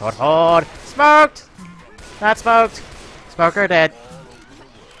 Horde, horde, horde, horde. Smoked! Not smoked. Smoker dead.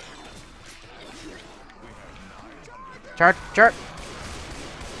 Charge, charge.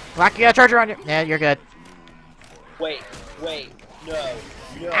 Black, you got a charger on you. Yeah, you're good. Wait, no,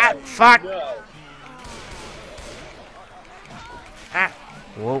 Ah, fuck. no. Ah.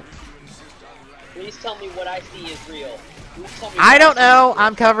 Whoa. Please tell me what I see is real. Please tell me I what don't see know. is real.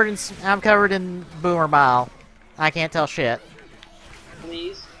 I'm covered in boomer bile. I can't tell shit.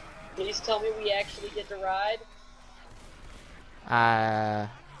 Please, please tell me we actually get to ride. Watch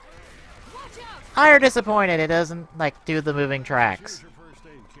out! I'm disappointed it doesn't like do the moving tracks.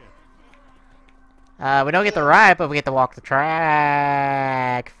 We don't get the ride, but we get to walk the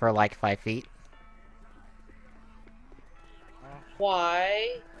track for like 5 feet.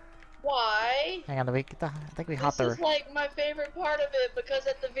 Why? Why? Hang on, I think we hop This the. is like my favorite part of it because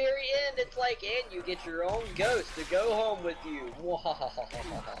at the very end it's like, and you get your own ghost to go home with you.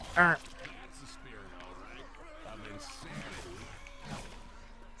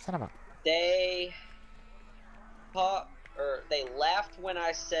 Son of a. They laughed when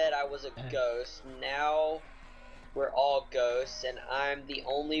I said I was a ghost. Now we're all ghosts, and I'm the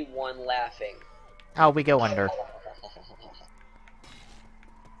only one laughing. Oh, we go under.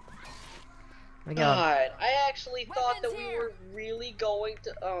 We go. God, I actually thought that Weapons we here. were really going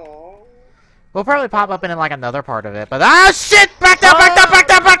to. Oh. We'll probably pop up in like another part of it, but ah shit! Back down! Back down! Back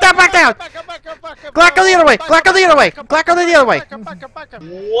down! Back down! Back down! Glock go the other way! Glock go the other way! Glock go the other way!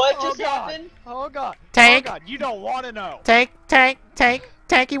 What Oh just god! happened? Oh god! Tank. Oh god! You don't want to know. Tank! Tank! Tank!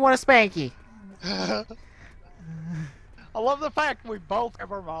 Tanky want a spanky! I love the fact we both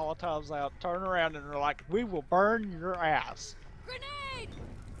have our Molotovs out, turn around, and are like, "We will burn your ass." Grenade!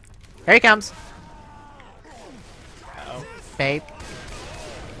 Here he comes. Oh. Babe.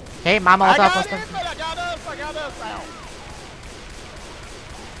 Hey, my I Molotov got was it, but I got us! I got us! Ow!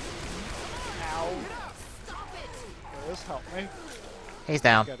 Ow! Stop it! This help me. He's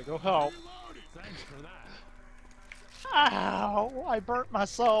down. Gotta go help. Thanks for that. Ow! I burnt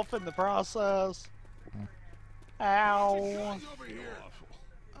myself in the process. Ow!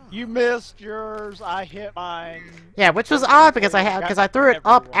 You missed yours. I hit mine. Yeah, which was odd because I threw it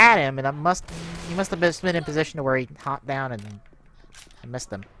up Everyone. at him, and he must have been in position to where he hopped down and I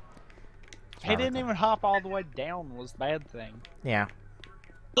missed him. He didn't even hop all the way down. Was the bad thing. Yeah.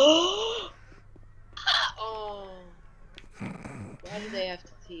 Oh. Why do they have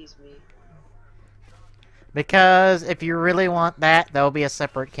to tease me? Because if you really want that, there'll be a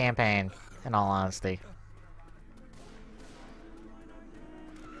separate campaign, in all honesty.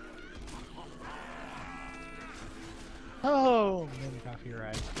 Oh, mini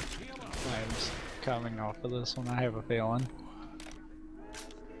copyright. Claims coming off of this one, I have a feeling.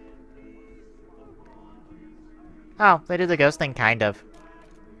 Oh, they did the ghost thing, kind of.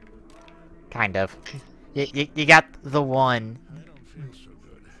 Kind of. You got the one. I don't feel so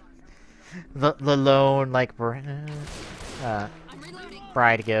good. The lone, like, I'm reloading.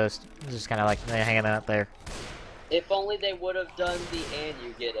 bride ghost. Just kind of like hanging out there. If only they would have done the and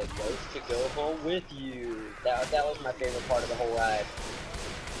you get a ghost to go home with you. That was my favorite part of the whole ride.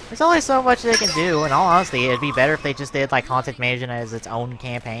 There's only so much they can do. In all honesty, it'd be better if they just did like Haunted Mansion as its own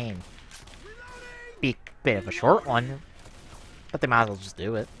campaign. Be a bit of a short one, but they might as well just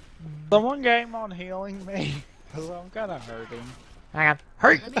do it. Someone game on healing me, because I'm kind of hurting. Hang on.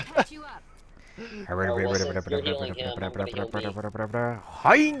 Hurry! Let me patch you up. Well, since you're healing him, I'm gonna heal me.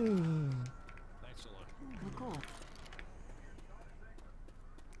 Hi! Excellent. Oh, cool.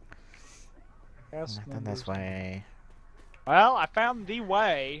 Cast Nothing this members. way. Well, I found the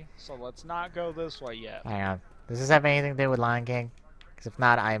way, so let's not go this way yet. Hang on. Does this have anything to do with Lion King? Because if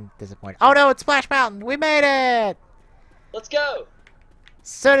not, I'm disappointed. Oh no, it's Splash Mountain! We made it! Let's go! As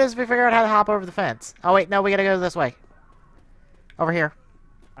soon as we figure out how to hop over the fence. Oh wait, no, we gotta go this way. Over here.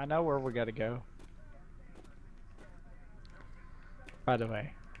 I know where we gotta go. By the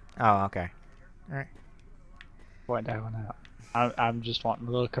way, Oh, okay. Alright. point that one out. I'm just wanting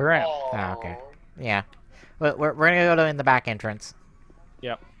to look around. Oh, okay. Yeah. We're gonna go to in the back entrance.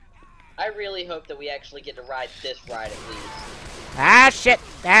 Yep. I really hope that we actually get to ride this ride at least. Ah, shit!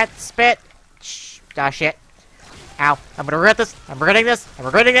 That spit! Shh. Ah, shit. Ow. I'm gonna regret this. I'm regretting this. I'm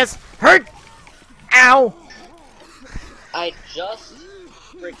regretting this. Hurt! Ow! I just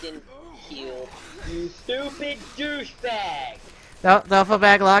freaking healed you stupid douchebag! Don't feel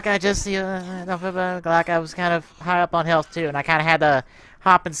bad, Glock. I just, don't feel bad, Glock. I was kind of high up on health, too, and I kind of had to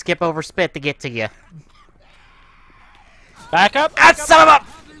hop and skip over spit to get to you. Back up! Ah, son of a...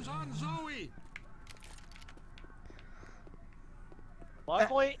 Nothing's on Zoe.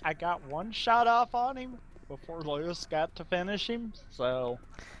 Luckily, I got one shot off on him before Lewis got to finish him, so...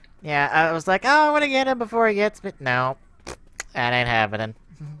 Yeah, I was like, oh, I want to get him before he gets me. No. That ain't happening.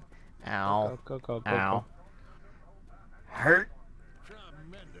 Ow. Go. Ow. Hurt.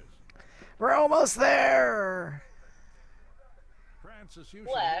 Tremendous. We're almost there! Francis, you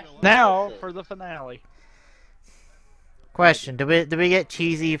Flash. should Now, for the finale. Question, did we get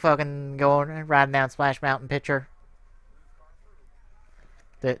cheesy fucking going, riding down Splash Mountain picture?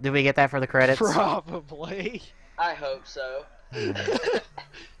 Did we get that for the credits? Probably. I hope so.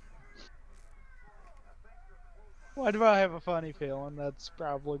 Why do I have a funny feeling that's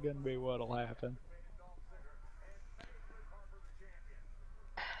probably gonna be what'll happen?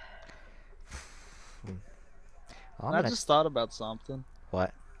 I'm I gonna... just thought about something.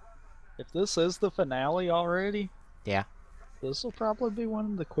 What? If this is the finale already, Yeah. this will probably be one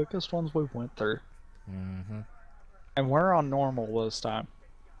of the quickest ones we've went through. Mm-hmm. And we're on normal this time.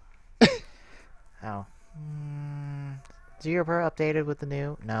 Oh. Is your Pro updated with the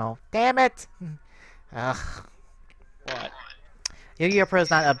new? No. Damn it! Ugh. What? Yu-Gi-Oh!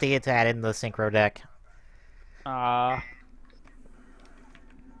 Pro's not updated to add in the synchro deck.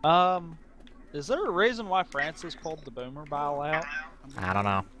 Is there a reason why Francis pulled the boomer bile out? I don't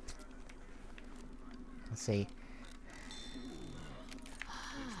know. Let's see.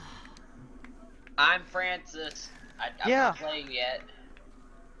 I'm Francis. I'm Yeah. not playing yet.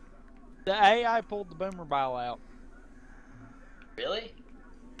 The AI pulled the boomer bile out. Really?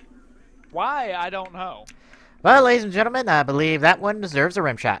 Why? I don't know. Well, ladies and gentlemen, I believe that one deserves a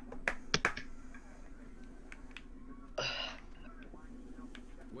rim shot.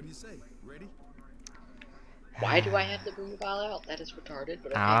 What do you say? Ready? Why do I have the boomer bile out? That is retarded,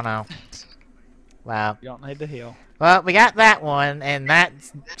 but okay. I don't know. Wow. You don't need to heal. Well, we got that one, and that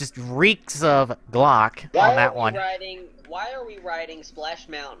just reeks of Glock on that one. Why are we riding Splash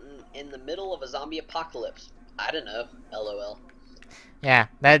Mountain in the middle of a zombie apocalypse? I don't know. LOL. Yeah,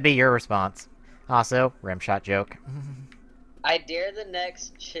 that'd be your response. Also, rim shot joke. I dare the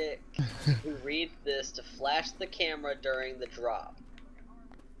next chick who reads this to flash the camera during the drop.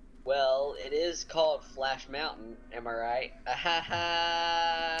 Well, it is called Flash Mountain, am I right?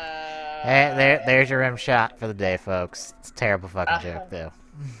 Hey, there's your rim shot for the day, folks. It's a terrible fucking joke, though.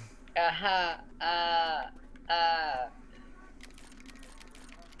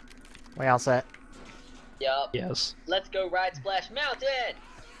 We all set? Yup. Yes. Let's go ride Splash Mountain!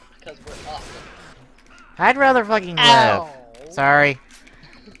 Because we're awesome. I'd rather fucking live. Ow. Sorry.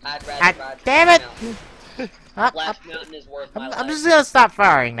 I'd rather ride Damn Splash it! Mountain. Splash Mountain is worth my life. I'm just gonna stop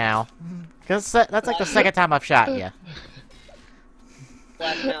firing now. Because that's like the second time I've shot you.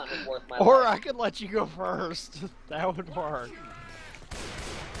 Splash Mountain is worth my Or life. I could let you go first. That would work.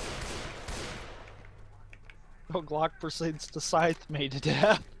 Oh, Glock proceeds to scythe me to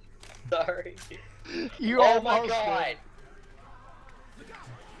death. Sorry. You Oh my almost god! did.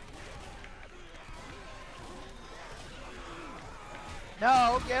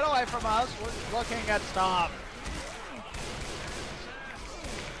 No, get away from us. We're looking at stop.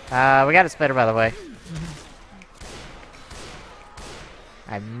 We got a spitter, by the way.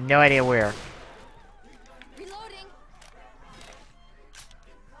 I have no idea where. Reloading.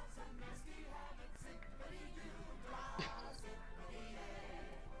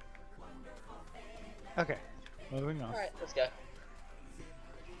 Okay, moving on. Alright, let's go.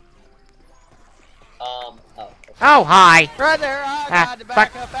 Oh. Okay. Oh, hi! Right there, I got to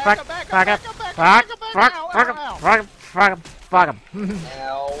back up, back up, back up, back up, back up, back up, back up, back up, fuck him, fuck him, fuck him.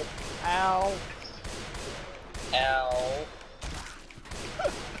 Ow. ow, Ow.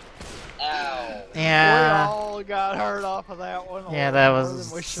 Ow. We Yeah. all got hurt off of that one. a Yeah, little that more was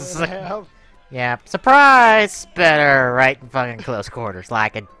than we should have. Yeah, surprise spitter right in fucking close quarters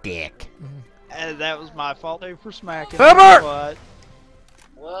like a dick. And that was my fault too for smacking. Boomer! But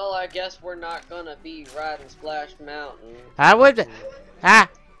Well, I guess we're not gonna be riding Splash Mountain. I would.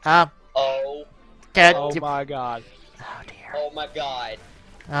 Oh. Good. oh my god. Oh dear. Oh my god.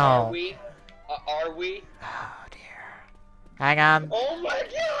 Oh. Are we? Are we? Oh dear. Hang on. Oh my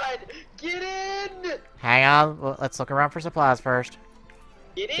god! Get in! Hang on. Well, let's look around for supplies first.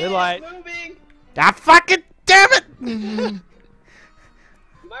 Get in! Good light. It's moving! Ah, fucking damn it! You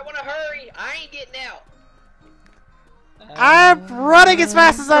might wanna hurry. I ain't getting out. I'm running as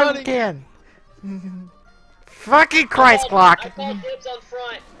fast as I running. can. Fucking Christ, I Glock. called dibs on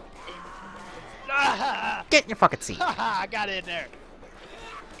front. Ah, Get in your fucking seat. I got in there.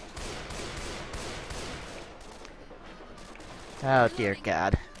 Oh dear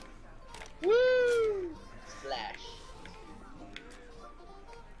God. Woo! Slash.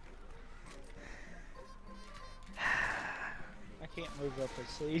 I can't move up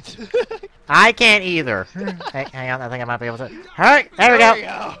a seat. I can't either. Hey, hang on, I think I might be able to. Alright, there we There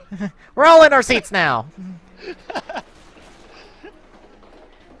go. we go. We're all in our seats now.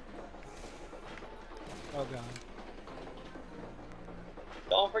 Oh god.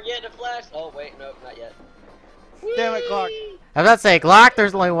 Don't forget to flash. Oh wait, nope, not yet. Damn it, Glock. I was about to say, Glock,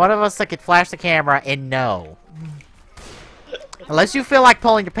 there's only one of us that could flash the camera and no. Unless you feel like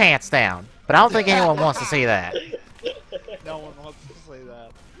pulling your pants down. But I don't think anyone wants to see that. No one wants to see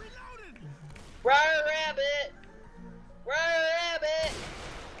that. Briar Rabbit! Briar Rabbit!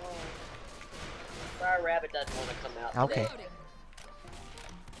 Oh. Briar Rabbit doesn't want to come out Okay. today.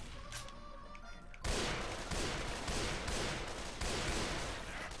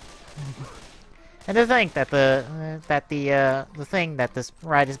 And to think that the thing that this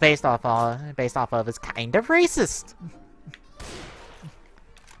ride is based off of is kind of racist.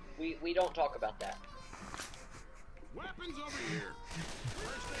 We don't talk about that. Weapons over here.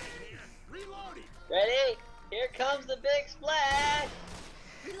 First aid here. Reloading. Ready? Here comes the big splash!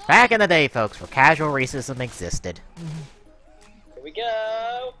 Back in the day, folks, where casual racism existed. Here we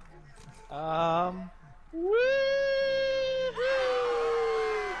go! Woo!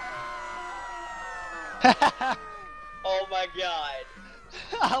 Oh my god!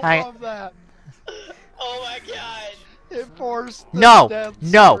 I love that. Oh my god! It forced the No, death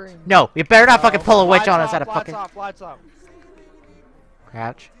no, scream. no! You better not fucking pull a witch Lights on us off, out of lights fucking off, lights off.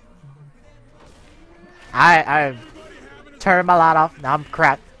 crouch. I turned my light off. Now I'm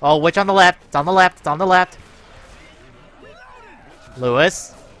crap. Oh, witch on the left. It's on the left. It's on the left.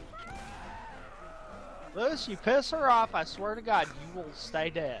 Lewis. Lewis, you piss her off, I swear to God, you will stay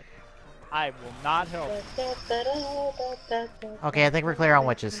dead. I will not help. Okay, I think we're clear on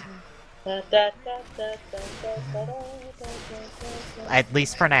witches. At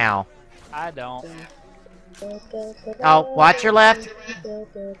least for now. I don't. Oh, watch your left.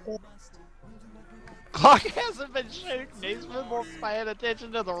 Clark hasn't been shooting, he's been more paying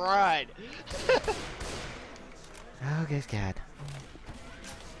attention to the ride. Oh, good God.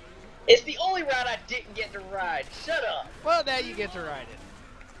 It's the only ride I didn't get to ride. Shut up. Well, now you get to ride it.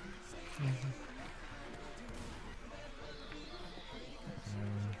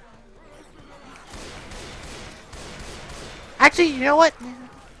 Actually, you know what?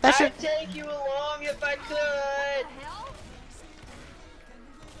 That should. I'd take you along if I could.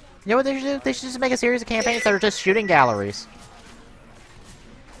 You know what they should do? They should just make a series of campaigns that are just shooting galleries.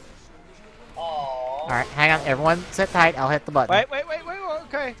 Aww. Alright, hang on. Everyone sit tight. I'll hit the button. Wait,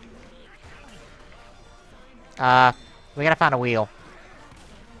 okay. We gotta find a wheel.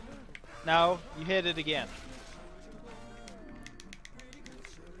 No, you hit it again.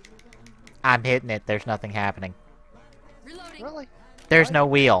 I'm hitting it. There's nothing happening. Reloading. Really? There's no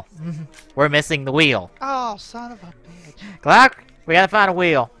wheel. We're missing the wheel. Oh, son of a bitch. Clark, we gotta find a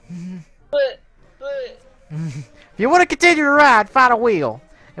wheel. But. If you want to continue to ride, find a wheel.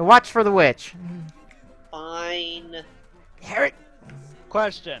 And watch for the witch. Fine. Harry.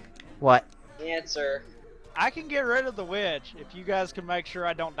 Question. What? Answer. I can get rid of the witch if you guys can make sure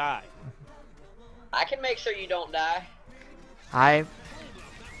I don't die. I can make sure you don't die. I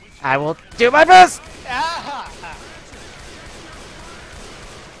will do my best! Ah!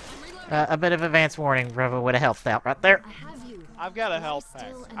 A bit of advance warning probably would have helped out right there. I have you. I've got a health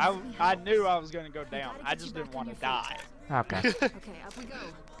pack. I knew I was going to go down. I just didn't want to die. Okay. Okay, up we go.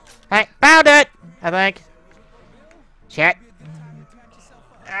 Hey, found it! I think. Shit.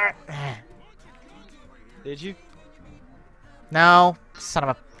 Did you? No. Son of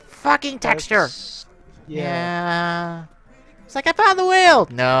a fucking texture. Yeah. Yeah. It's like I found the wheel.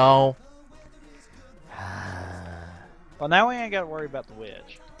 No. Well, now we ain't got to worry about the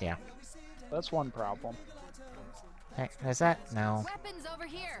witch. Yeah. That's one problem. Hey, is that? No. Weapons over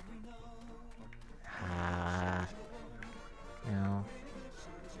here. No.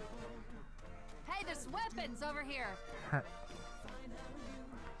 Hey, there's weapons over here.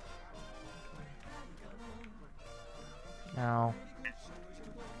 No.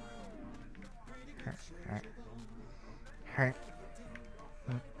 Hurt.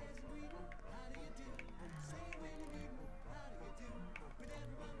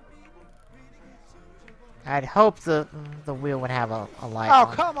 I'd hope the wheel would have a light Oh,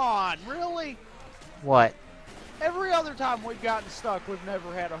 on. come on. Really? What? Every other time we've gotten stuck, we've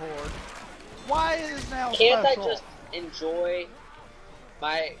never had a horde. Why is now Can't special? I just enjoy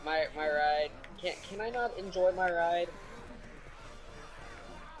my ride? Can I not enjoy my ride?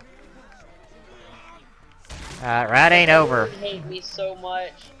 Ride ain't over. You hate me so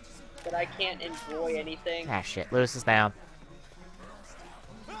much that I can't enjoy anything. Ah, shit. Lewis is down.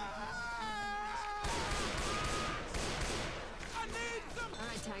 Alright,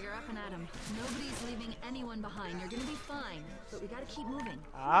 Tiger, up and at 'em. Nobody's leaving anyone behind. You're gonna be fine. But we gotta keep moving.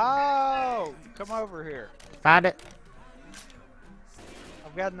 Oh, come over here. Find it.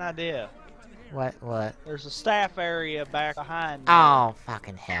 I've got an idea. What? There's a staff area back behind me. Oh,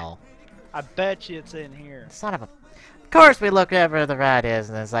 fucking hell. I bet you it's in here. Son of a... Of course we look wherever the ride is,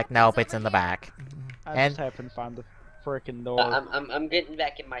 and it's like, nope, it's in the back. I And- just happened to find the frickin' door. I'm getting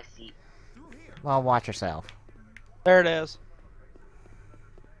back in my seat. Well, watch yourself. There it is.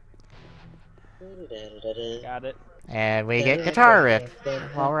 Got it. And we get guitar riff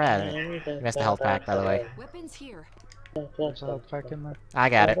while we're at it. You missed the health pack, by the way. Weapons here. There's a health pack in there. I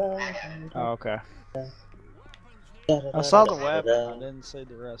got it. Oh, okay. I saw the weapon. I didn't see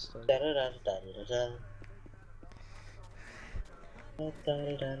the rest of it.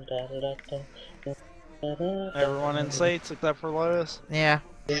 Everyone in seats except for Lewis. Yeah.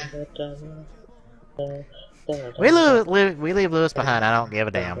 We leave Lewis behind. I don't give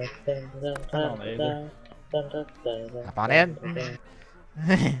a damn. I don't either. Hop on in.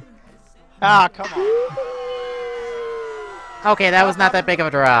 Ah, come on. Okay, that was not that big of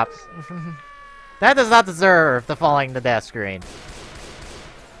a drop. That does not deserve the falling to death screen.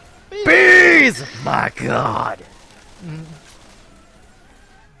 Bees! My god.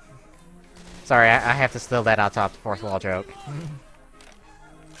 Sorry, I have to steal that on top of the fourth wall joke. I'm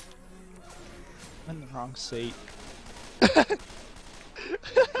in the wrong seat.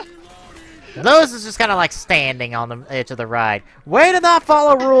 Lewis is just kind of like standing on the edge of the ride. Way to not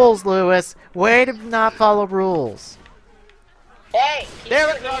follow rules, Lewis. Way to not follow rules. Hey, keep There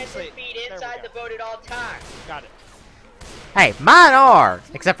your we go. hands and feet There we inside go. the boat at all times. Got it. Hey, mine are,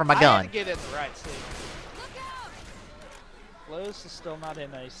 except for my I had gun. to get in the right seat. Lewis is still not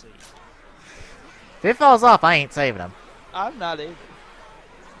in a seat. If it falls off, I ain't saving him. I'm not either.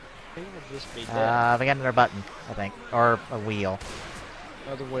 He will just be dead. We got another button, I think, or a wheel.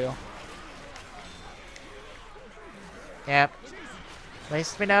 Another wheel. Yep. At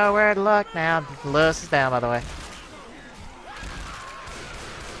least we know where to look now. Lewis is down, by the way.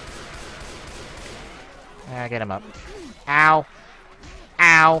 Ah, get him up. Ow.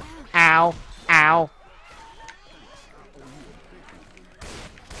 Ow. Ow. Ow.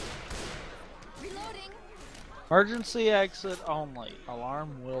 Reloading. Emergency exit only.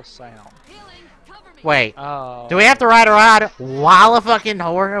 Alarm will sound. Healing. Cover me. Wait. Oh. Do we have to ride around while a fucking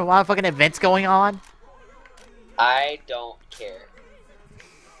horror, while a fucking event's going on? I don't care.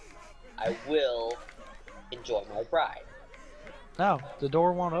 I will enjoy my ride. No, the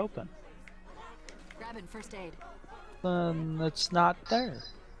door won't open. Grabbing first aid. Then it's not there.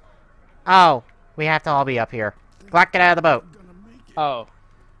 Oh, we have to all be up here. Glock, get out of the boat. Oh.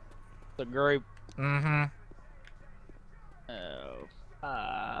 The group. Mm-hmm. Oh.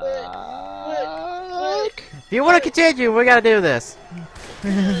 If you want to continue, we gotta do this.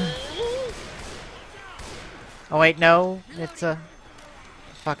 Oh wait, no, it's a...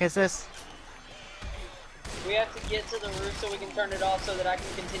 Fuck is this? We have to get to the roof so we can turn it off so that I can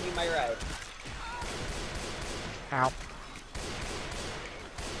continue my ride. Ow.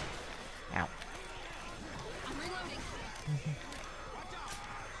 Ow. I'm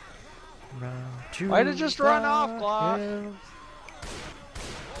reloading. Why'd it just run off, Glock? Reloading.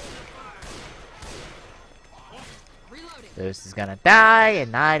 This is gonna die,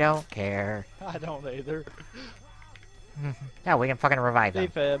 and I don't care. I don't either. No, we can fucking revive them.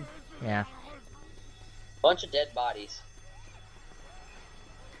 Defib. Yeah. Bunch of dead bodies.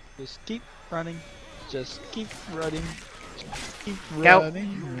 Just keep running. Just keep running. Just keep Go.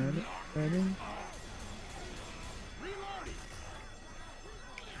 running. Running.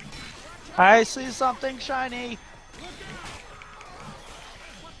 I see something shiny.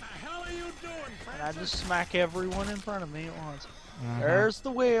 And I just smack everyone in front of me at once. There's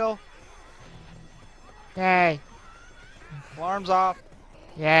the wheel. Yay. Alarm's off.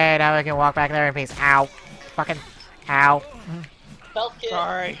 Yay, now we can walk back there in peace. Ow. Fucking. Ow. Health kit.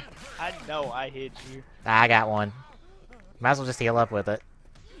 Sorry. I know I hit you. I got one. Might as well just heal up with it.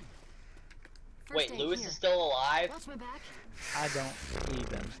 First Wait, aid Lewis here. is still alive? Watch my back. I don't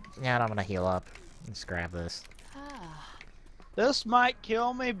even. Yeah, and I'm gonna heal up. Let's grab this. Ah. This might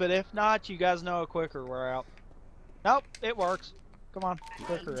kill me, but if not, you guys know a quicker route. Nope, it works. Come on,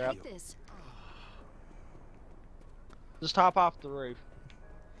 quicker route. Take this. Just hop off the roof.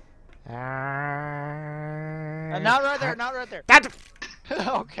 Not right there, not right there.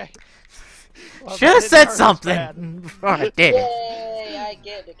 Okay. Well, Should have that said didn't hurt as something bad. before I did it. Yay! I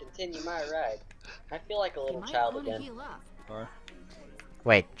get to continue my ride. I feel like a You little might child want to again. heal up.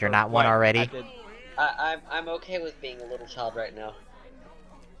 Wait, you're not one Wait, I already? did. I'm okay with being a little child right now.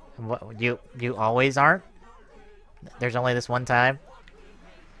 What, you always aren't? There's only this one time?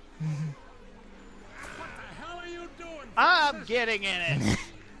 I'm getting in it.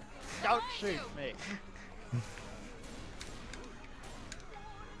 Don't shoot me.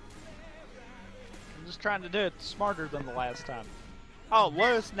 I'm just trying to do it smarter than the last time. Oh,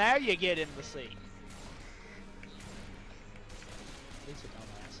 Lewis, now you get in the seat. He's a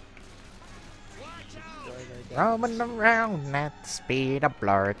dumbass. Roaming around at the speed of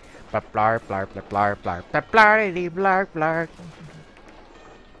blurt. Blart, blart, blart, blart, blart, blart, blarty, blart, blart.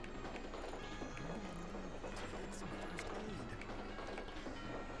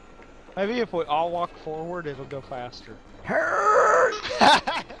 Maybe if we all walk forward, it'll go faster. Hurt!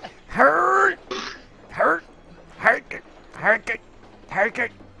 Hurt! Hurt! Hurt! Hurt!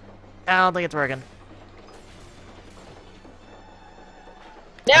 Hurt! I don't think it's working.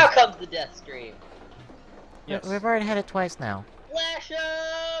 Now comes the death scream. Yes. We've already had it twice now. Flash 'em!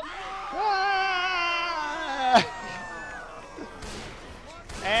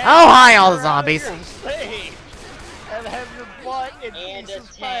 And Oh, hi, all the you're out of zombies. your seat. And have your butt in And a pieces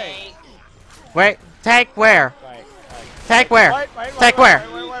of tank. Wait, tank where? Wait. Tank where? Wait, Tank where?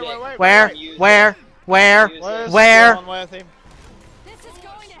 Where? Use it. Where? Where? Use Lewis is Where? dealing with him. This is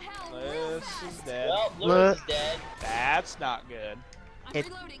going to hell. real Lewis fast. is dead. Well, Lewis is dead. That's not good. I'm It-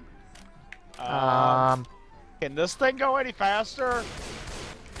 reloading. Can this thing go any faster?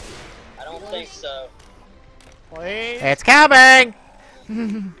 I don't think so. Please? It's coming!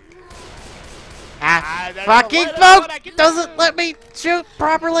 Ah, that's Fucking the way that I boat can doesn't do. let me shoot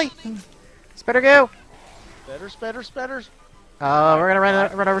properly. Spitter go. Spitters. Oh, we're gonna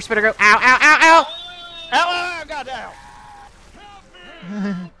run over Spitter go. Ow, ow, ow, Oh, God, ow.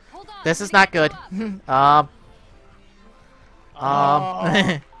 ow! Hold on. This is let me not good. get you up.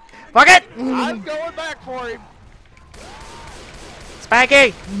 Fuck it! I'm going back for him.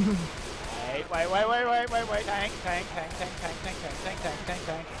 Spanky! Wait. Tank.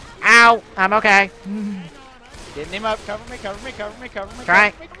 Ow! I'm okay. Getting him up. Cover me. Try. Cover me.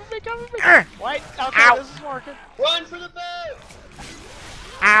 Urgh. Wait, okay, Ow. this is working. Run for the boat!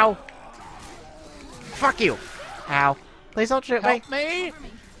 Ow! fuck you! Ow. Please don't shoot me. Help me!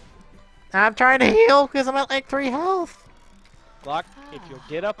 I'm trying to heal because I'm at like 3 health. Glock, if you'll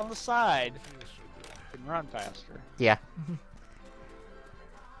get up on the side, you can run faster. Yeah. And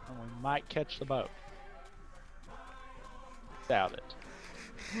we might catch the boat. Doubt it.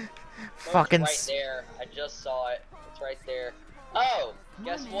 Fucking. Right there. I just saw it. It's right there. Oh, Come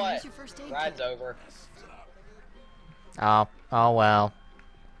guess on, man, what? use your first aid Ride's kit. over. Oh well.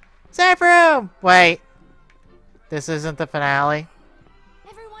 Safe room! Wait. This isn't the finale?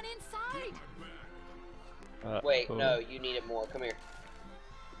 Everyone inside. Wait, Cool. no, you need it more. Come here.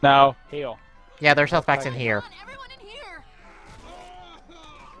 No, heal. Yeah, there's health packs in here. Come on, everyone in here.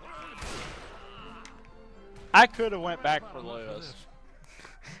 I could have went back for Lewis,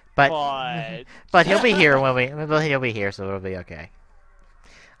 But but he'll be here when he'll be here, so it'll be okay.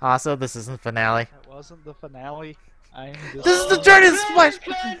 Also, this isn't the finale. that wasn't the finale. I am This is the journey to Splash.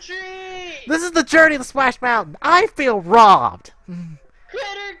 Country! This is the journey to Splash Mountain. I feel robbed.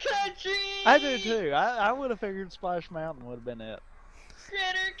 Critter Country! I do too. I would have figured Splash Mountain would have been it.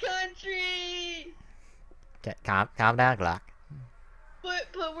 Critter Country! Okay, calm down, Glock. But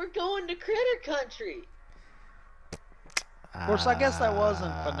we're going to Critter Country. Of course, I guess that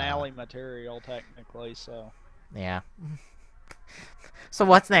wasn't finale material technically, so. Yeah. So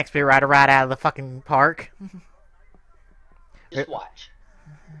what's next? We ride a ride out of the fucking park? Just watch.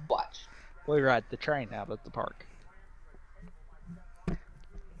 Watch. We ride the train out at the park.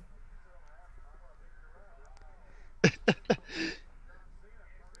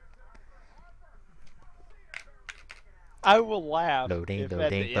 I will laugh Loading, if at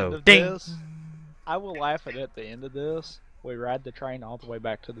loading, the end of loading. this. I will laugh at the end of this. We ride the train all the way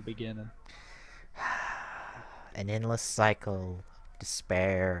back to the beginning. An endless cycle of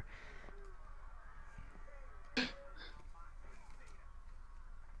despair.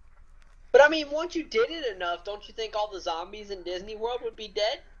 But I mean, once you did it enough, don't you think all the zombies in Disney World would be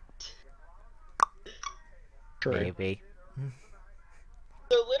dead? True. Maybe.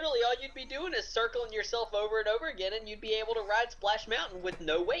 So literally all you'd be doing is circling yourself over and over again, and you'd be able to ride Splash Mountain with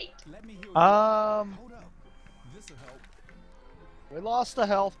no weight. Hold up. This'll help. We lost a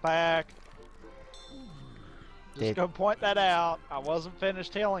health pack. Just Did- go point that out. I wasn't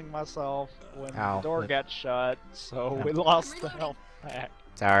finished healing myself when Ow, the door but- got shut, so we lost the health pack.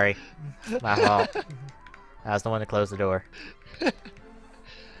 Sorry. My fault. I was the one to close the door.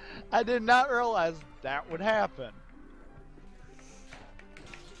 I did not realize that would happen.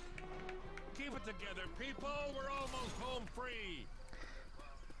 Keep it together, people. We're almost home free.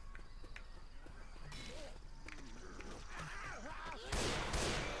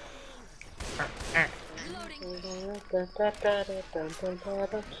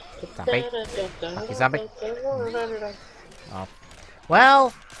 Zombie. Lucky zombie. Oh.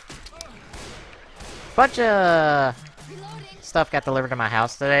 Well, bunch of stuff got delivered to my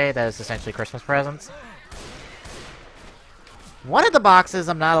house today that is essentially Christmas presents. One of the boxes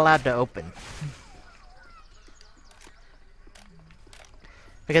I'm not allowed to open.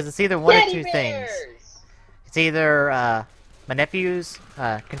 Because it's either one of two things. It's either my nephew's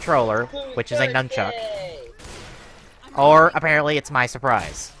controller, which is a nunchuck, or apparently it's my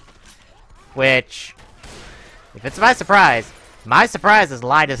surprise. Which, if it's my surprise is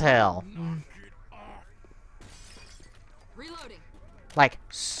light as hell. Reloading. Like,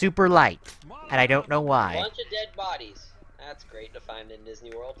 super light. And I don't know why. Bunch of dead bodies. That's great to find in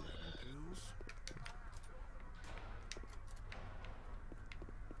Disney World.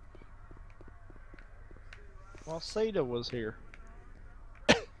 Well, Sita was here.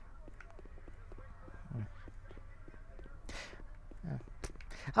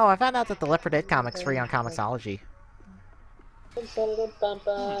 Oh, I found out that the Leopard Dead comic's free on Comixology.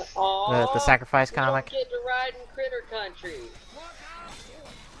 The Sacrifice comic. You don't get to ride in Critter Country.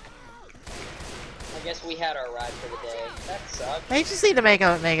 I guess we had our ride for the day. That sucks. They just need to make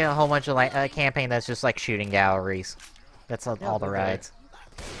a whole bunch of like a campaign that's just like shooting galleries. That's all the they do. rides.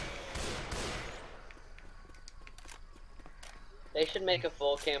 They should make a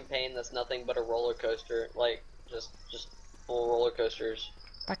full campaign that's nothing but a roller coaster, like just full roller coasters.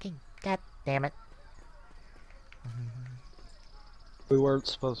 Fucking god damn it. We weren't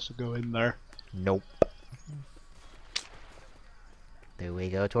supposed to go in there. Nope. Do we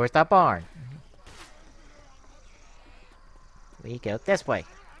go towards that barn? We go this way.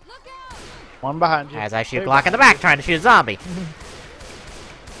 Look out! One behind you. As I shoot Two Glock in the behind back trying to shoot a zombie.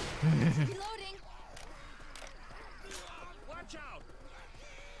 Reloading. Watch out.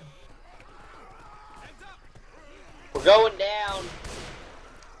 Heads up. We're going down.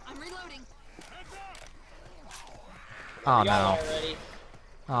 I'm reloading. Oh You got no. it already.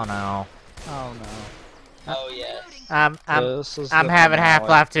 Oh no. you. Oh no. Oh yes. I'm This is I'm the having finale.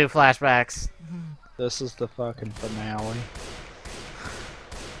 Half-Life 2 flashbacks. This is the fucking finale.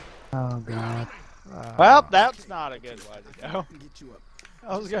 Oh god. Well, that's not a good way to go.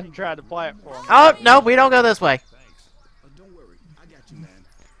 I was gonna try to play it for him. Oh no, we don't go this way. Thanks. Don't worry, I got you, man.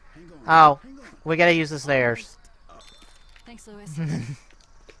 Hang on. Oh, Hang on. we gotta use the stairs. Thanks, Lewis.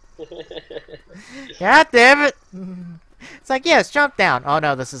 God damn it! It's like, yes, jump down. Oh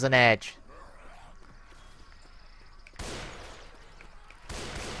no, this is an edge.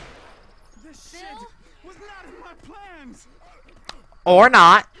 This shit was not in my plans. Or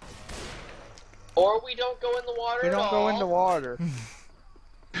not. Or we don't go in the water We at don't all. go into water.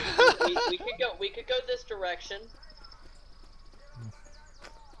 we could go this direction.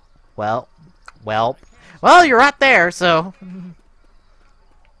 Well, you're right there, so.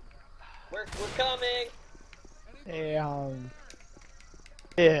 We're coming.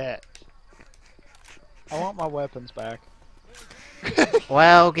 Yeah. I want my weapons back.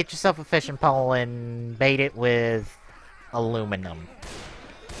 Well, get yourself a fishing pole and bait it with aluminum.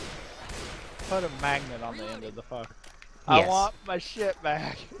 Put a magnet on the end of the fuck. Yes. I want my shit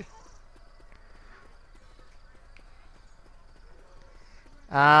back.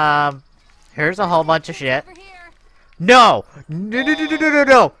 Here's a whole bunch of shit. Over here. No! No, no, no, no, no, no,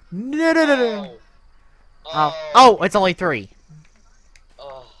 no! No, no, no, no. Oh, it's only 3.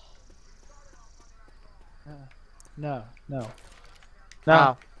 Oh. No. No.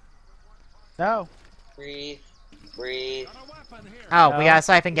 Oh, No. Breathe. Breathe. oh, we gotta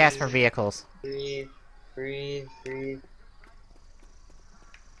siphon gas from vehicles. Breathe. Breathe. Breathe.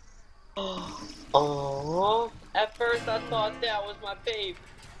 Oh. At first I thought that was my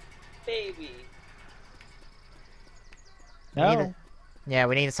baby. No. Yeah,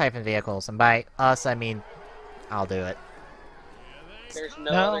 we need to siphon vehicles, and by us, I mean, I'll do it. There's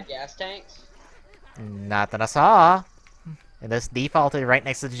no No. other gas tanks? Not that I saw. And this defaulted right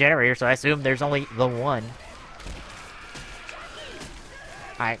next to the generator, so I assume there's only the one.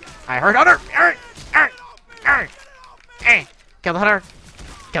 I heard Hunter! Kill the Hunter!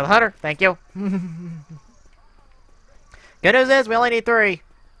 Kill the Hunter! Thank you! Good news is, we only need 3.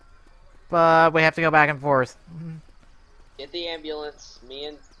 But we have to go back and forth. Get the ambulance. Me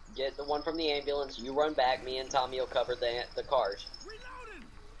and get the one from the ambulance. You run back. Me and Tommy will cover the cars.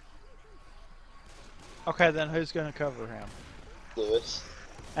 Okay, then who's gonna cover him? Lewis.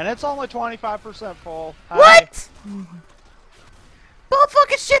 And it's only 25% full. What?! Bull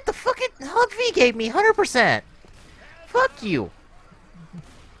fucking shit, the fucking Humvee gave me 100%! Fuck you!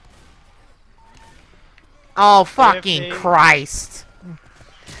 Oh, fucking 50. Christ!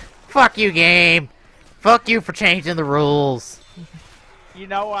 Fuck you, game! Fuck you for changing the rules! You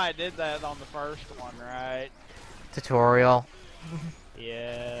know why I did that on the first one, right? Tutorial.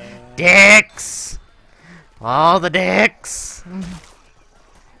 Yeah. Dicks! All the dicks!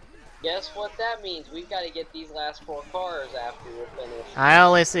 Guess what that means? We've got to get these last 4 cars after we're finished. I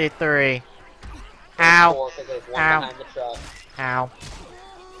only see 3. Ow! 4 because there's one Ow. behind the truck. Ow.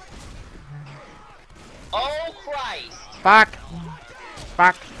 Oh Christ! Fuck!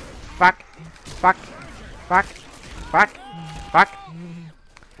 Fuck! Fuck! Fuck! Fuck! Fuck! Fuck!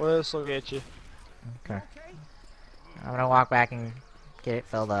 Well, this will get you. Okay. I'm gonna walk back and get it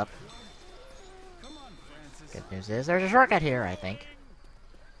filled up. Good news is there's a shortcut here, I think.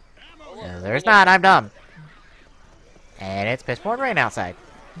 No, there's not, I'm dumb. And it's piss pouring rain outside.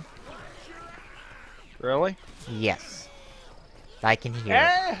 Really? Yes. I can hear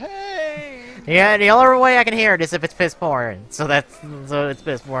it. Hey! Yeah, the only way I can hear it is if it's piss pouring. So it's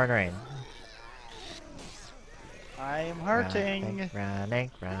piss pouring rain. I am hurting.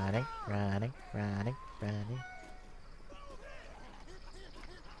 Running, running, running, running, running.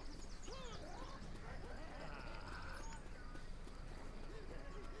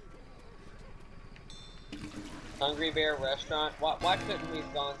 Hungry Bear Restaurant. Why couldn't we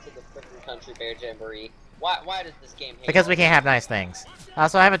have gone to the frickin' Country Bear Jamboree? Why does this game hate Because we us? can't have nice things.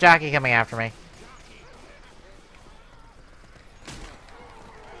 Also, I have a jockey coming after me.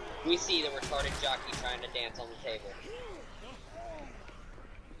 We see the retarded jockey trying to dance on the table.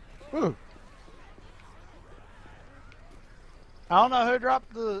 Woo. I don't know who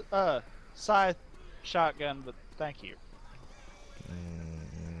dropped the scythe shotgun, but thank you.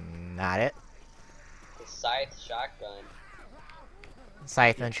 Not it. The scythe shotgun.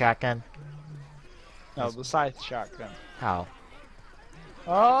 Scythe and shotgun. No, the scythe shotgun. Oh.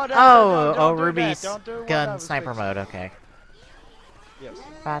 Oh, no, Oh, don't do Ruby's that. Don't do what I gun was sniper fixing. mode, okay. Yes.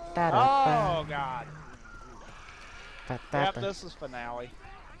 Ba-da-da-ba. Oh, God. Ba-da-da. Yep, this is finale.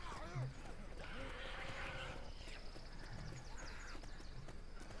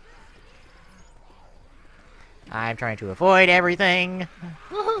 I'm trying to avoid everything.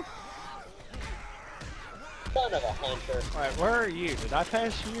 Son of a hunter. Alright, where are you? Did I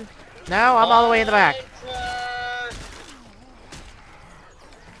pass you? No, I'm all the way in the back.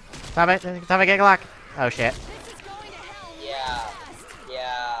 Hunter! Stop it, get a lock. Oh shit. This is going to hell Yeah. fast.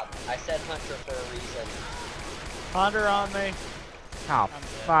 Yeah. I said hunter for a reason. Hunter on me. Oh,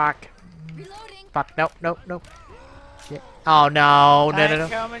 fuck. Reloading. Fuck, nope. Shit. Oh, no,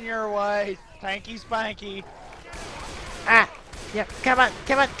 Tank coming your way. Tanky spanky. Ah, yeah, come on,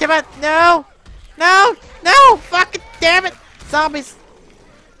 no, fucking damn it, zombies.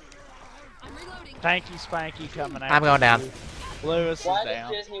 I'm reloading. Tanky spanky coming out. I'm going down. Lewis Why is did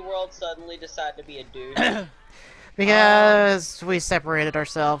down. Disney World suddenly decide to be a dude? Because we separated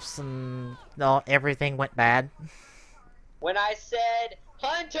ourselves and everything went bad. When I said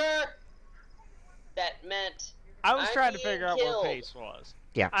hunter, that meant I was I'm trying to being figure out killed. where Pace was.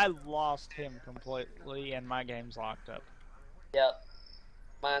 Yeah. I lost him completely and my game's locked up. Yep.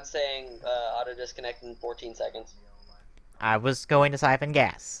 Mine's saying auto disconnect in 14 seconds. I was going to siphon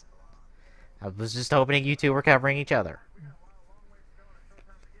gas. I was just hoping you two were covering each other.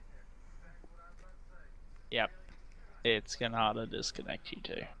 Yep. It's gonna auto disconnect you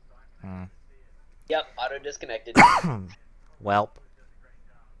too. Yep, auto disconnected. Welp.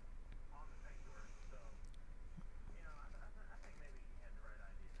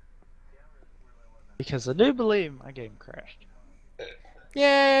 Because I do believe my game crashed.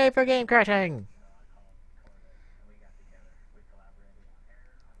 Yay for game crashing!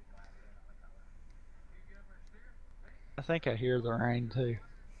 I think I hear the rain too.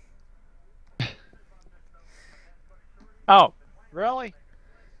 Oh, really?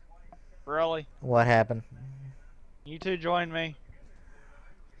 Really? What happened? You two join me?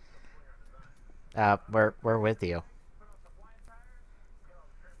 We're with you.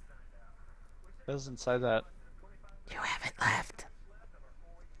 Doesn't say that. You haven't left.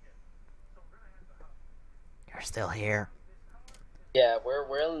 You're still here. Yeah, we're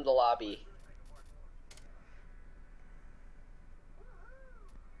in the lobby.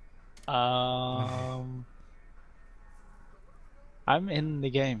 I'm in the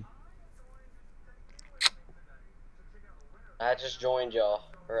game. I just joined y'all,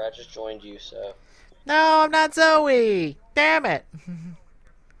 or I just joined you, so. No, I'm not Zoe! Damn it!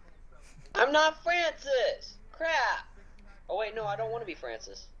 I'm not Francis! Crap! Oh wait, no, I don't want to be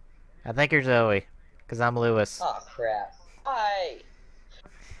Francis. I think you're Zoe, because I'm Lewis. Oh crap. Hi!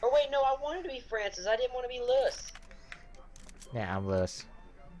 Or wait, no, I wanted to be Francis, I didn't want to be Lewis. Yeah, I'm Lewis.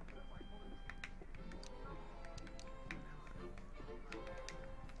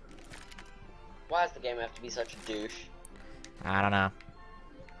 Why does the game have to be such a douche? I don't know.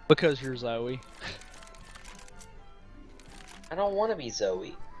 Because you're Zoe. I don't want to be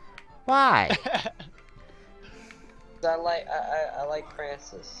Zoe. Why? I like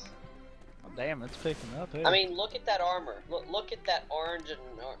Francis. Oh, damn, it's picking up here. I mean, look at that armor. Look at that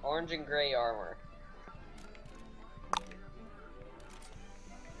orange and gray armor.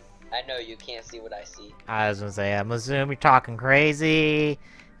 I know you can't see what I see. I was gonna say, I'm assuming you're talking crazy.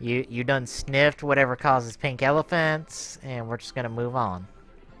 You done sniffed whatever causes pink elephants, and we're just gonna move on.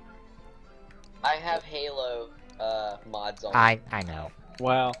 I have Halo mods on. I know.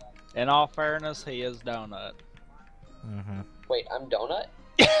 well, in all fairness, he is Donut. Mm-hmm. Wait, I'm Donut?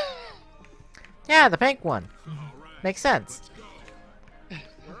 Yeah, the pink one. Makes sense.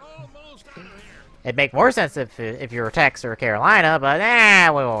 It'd make more sense if you were Tex or Carolina, but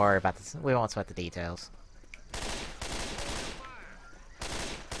we won't worry about this. We won't sweat the details.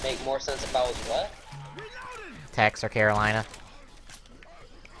 Make more sense if I was what? Tex or Carolina.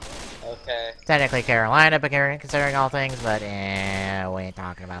 Okay. Technically Carolina, but considering all things, but we ain't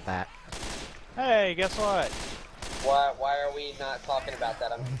talking about that. Hey, guess what? Why are we not talking about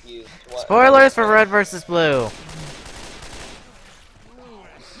that? I'm confused. What? Spoilers for Red vs. Blue.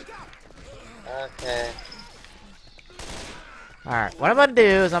 Okay. Alright, what I'm gonna do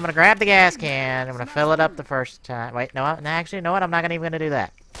is I'm gonna grab the gas can, I'm gonna fill it up the first time. Wait, no, actually, you know what? I'm not even gonna do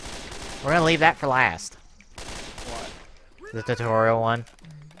that. We're gonna leave that for last. What? The tutorial one.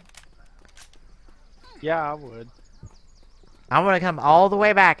 Yeah, I would. I'm gonna come all the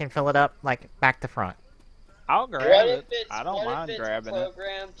way back and fill it up, like, back to front. I'll grab What it. if it's, I don't mind if it's grabbing it.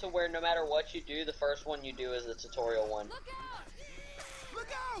 programmed to where no matter what you do, the first one you do is the tutorial one? Look out! Look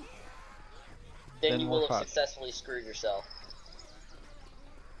out! Then Then you we're will have fucked. successfully screwed yourself.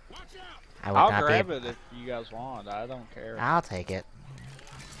 Watch out! I would I'll not grab be. it if you guys want. I don't care. I'll take it.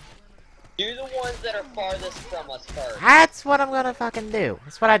 Do the ones that are farthest from us first. That's what I'm gonna fucking do.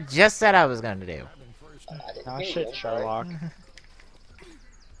 That's what I just said I was gonna do. I didn't Oh hear you, shit, I'm sorry. Sherlock.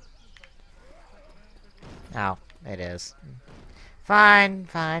 Oh, it is. Fine,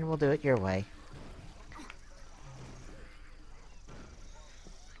 fine, we'll do it your way.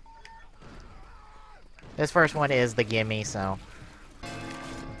 This first one is the gimme, so...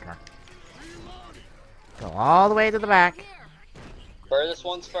 Okay. Go all the way to the back. Furthest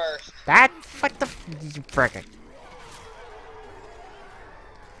one's first. That... What the... Frickin'.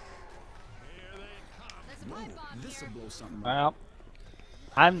 This'll blow something up. Well,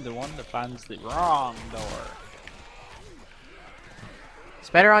 I'm the one that finds the wrong door. It's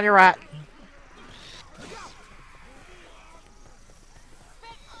better on your right.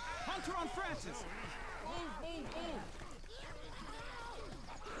 Hunter on Francis.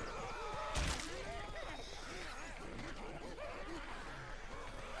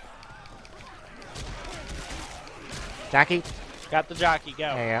 Jackie. Got the jockey,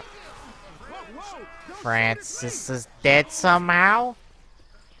 go. There you go. Francis is dead somehow?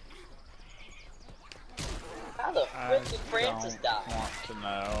 How the I frick did Francis don't die? want to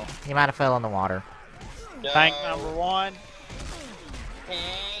know. He might have fell in the water. No. Tank number 1.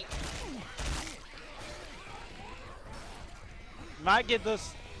 Tank. Might get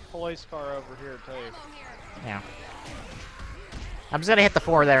this police car over here too. Yeah. I'm just gonna hit the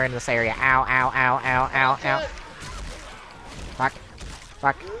 4 there in this area. Ow, ow, ow, ow, ow, ow. Fuck.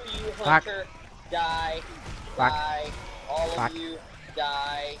 Fuck. Screw you, Fuck. Hunter. Die. Fuck. Die. All Fuck. of you.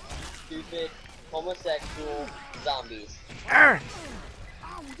 Die. Stupid. Homosexual. Zombies. Arr!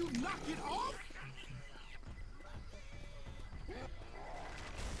 Ow, will you knock it off?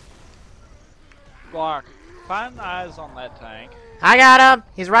 Block. Find the eyes on that tank. I got him!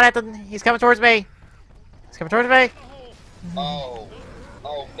 He's right at the... He's coming towards me! He's coming towards me! Oh.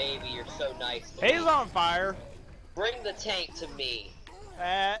 Oh, baby, you're so nice to me. He's on fire. Bring the tank to me.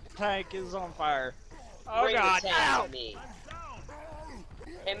 That tank is on fire. Oh Bring god, the tank ow! to me.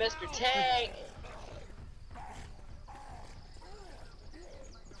 Hey, Mr. Tank.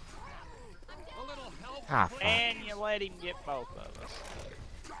 Ah, fuck. And you let him get both of us.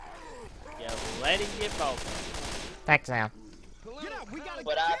 You let him get both of us. Thanks, Sam. Get out, we gotta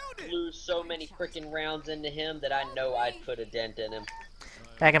But get I it. blew so many freaking rounds into him that I know I'd put a dent in him.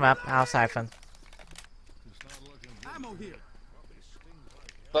 Pick him up. I'll siphon. Ammo here.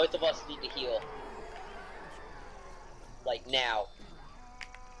 Both of us need to heal. Like now.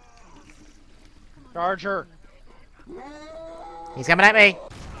 Charger. He's coming at me!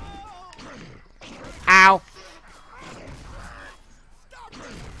 Ow!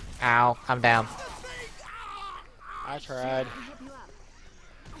 Ow, I'm down. I tried.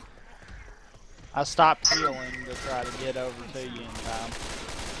 I stopped healing to try to get over to you in time.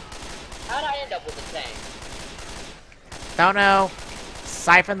 How'd I end up with a tank? Don't know.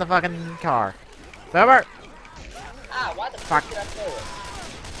 Siphon the fucking car. Over! Ah, why the Fuck. fuck did I throw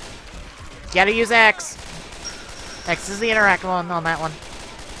it? Gotta use X. X is the interact one on that one.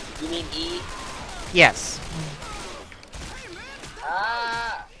 You mean E? Yes.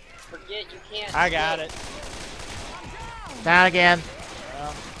 Ah! Forget you can't. I got skip. it. Down again.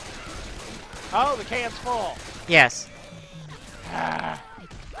 Well. Oh, the can's full. Yes. Ah.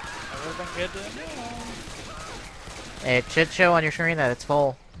 Everything good to know. It should show on your screen that it's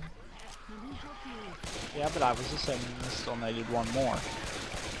full. Yeah, but I was assuming we still needed one more.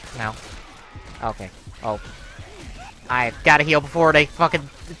 No. Okay. Oh. I gotta heal before they fucking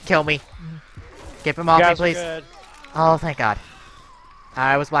kill me. Get him off You me, guys are please. good. Oh, thank God.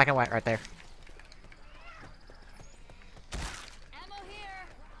 I was black and white right there. Ammo here.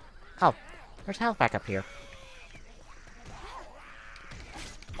 Oh, there's health back up here.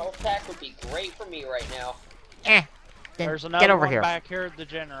 Health pack would be great for me right now. Eh. Then There's another get over one here. back here at the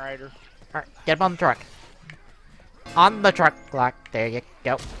generator. Alright, get him on the truck. On the truck, Glock. There you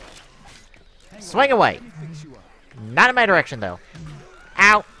go. Swing away. Fix you up. Not in my direction, though.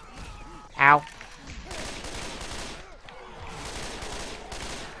 Ow. Ow.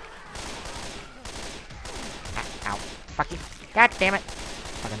 Ow. Fuck you. God damn it.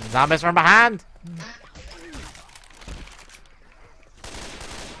 Fucking zombies from behind.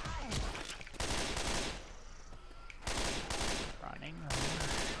 Running.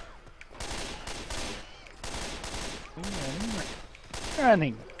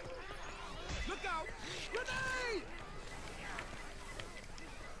 Running. Look out! Grenade!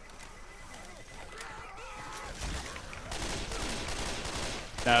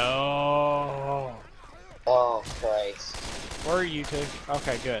 No. Oh, Christ. Where are you two?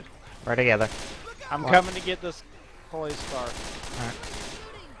 Okay, good. We're together. I'm What? coming to get this police car.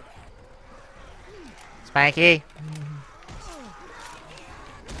 Spanky.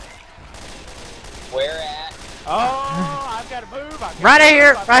 Where at? Oh, I've got to move. Right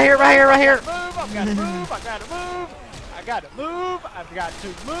here, right here, right here, right here. Move. I've gotta move, I gotta move, I gotta move, I've got to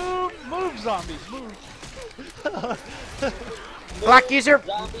move, move zombies, move. Glock, use your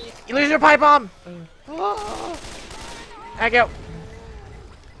pipe bomb. I go.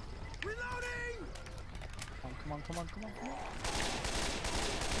 Come on, come on, come on, come on.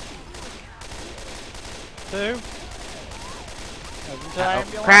 2.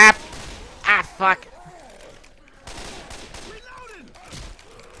 Uh-oh. Crap! Ah, fuck.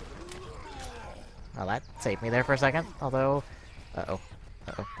 Well, that saved me there for a second. Although, uh-oh.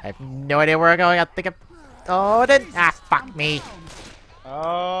 I have no idea where I'm going. I think I'm... Oh, it didn't. Ah, fuck me.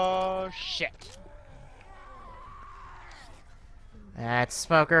 Oh, shit. That's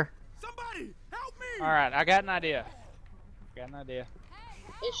Smoker. Somebody help me! Alright, I got an idea.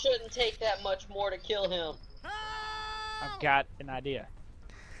 It shouldn't take that much more to kill him. I've got an idea.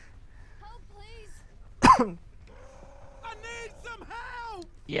 Help, please. I need some help!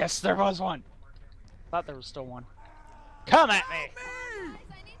 Yes, there was one. Thought there was still one. Come at me! Me!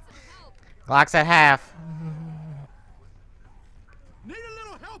 I need some help. Glock's at half. Need a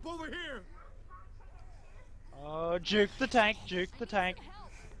little help over here! Oh, juke the tank, juke the tank.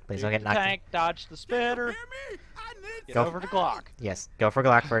 Please Juke don't get the knocked. tank, dodge the spitter. Hear me? I need Get Go. over to Glock. Yes, go for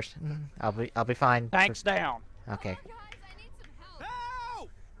Glock first. I'll be fine. Tank's down. Okay. Guys, I need some help. help!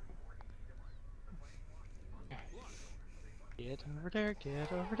 Get over there,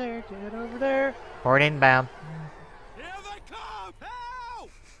 get over there, get over there. Horde inbound. Here they come! Help!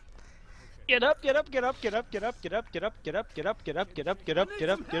 Get up, get up, get up, get up, get up, get up, get up, get up, get up, get up, get up, get up, get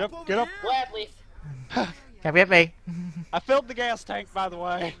up, get up, get up. Gladly. Come get me. I filled the gas tank, by the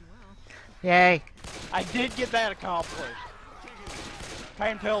way. Yay. I did get that accomplished.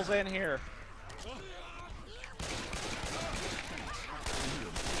 Pain pills in here.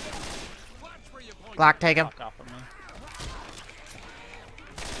 Glock, take him. Fuck off of me.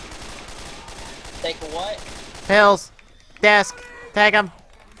 Take a what? Pills. Desk. Take him.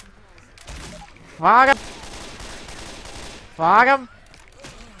 Fog him. Fog him.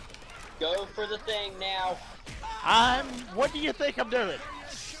 Go for the thing now. What do you think I'm doing?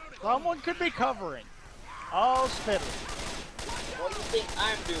 Someone could be covering. Oh, spitter. What do you think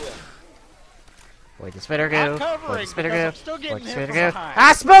I'm doing? Wait, the spitter I'm go. Wait, covering the spitter because go. I'm still getting Wait, the hit spitter from go. behind.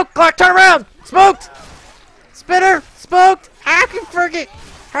 Ah, smoke! Glock, turn around! Smoked! Spitter! Smoked! I can frick it!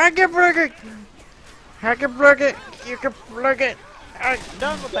 I can frick it! I can frick it! You can frick it! I'm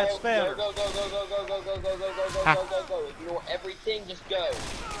done with that spitter. Go, go, go, go, go, go, go, go, go, go, go, Ah. go, go, go. Ignore everything, just go.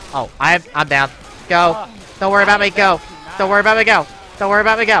 Oh, I'm down. Go. Don't worry about me, go. Don't worry about me, go. Don't worry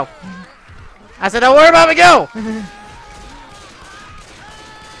about me, go. I said don't worry about me, go!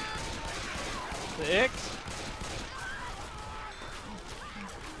 6.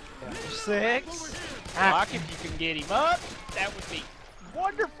 6. Ah. Glock, if you can get him up, that would be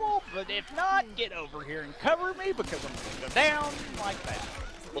wonderful. But if not, get over here and cover me because I'm going to go down like that.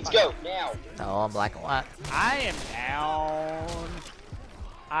 Let's go, now. Oh, I'm black and white. I am down.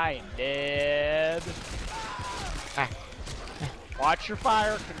 I am dead. Ah. Watch your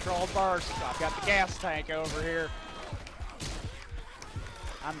fire, controlled burst. I've got the gas tank over here.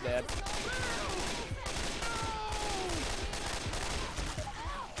 I'm dead.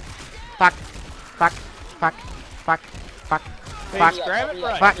 Fuck. Fuck. Fuck. Fuck. Fuck. Fuck. Grab it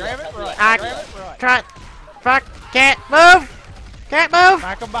right. Fuck. Grab it right. Ah. Grab it right. Try it. Fuck. Can't move. Can't move.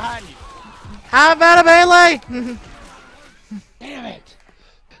 Knock him behind you. I'm out of melee. Damn it.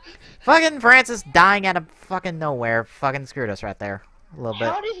 Fucking Francis dying out of fucking nowhere fucking screwed us right there. A little bit.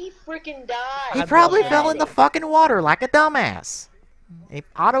 How did he freaking die? He probably fell in the fucking water like a dumbass. He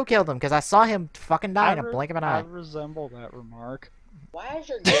auto-killed him because I saw him fucking die in a blink of an I eye. resemble that remark. Why is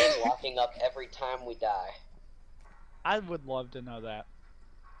your game locking up every time we die? I would love to know that.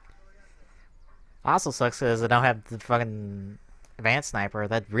 Also sucks because I don't have the fucking advanced sniper.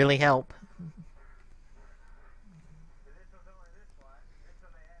 That'd really help.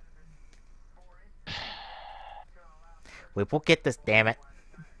 We will get this, damn it.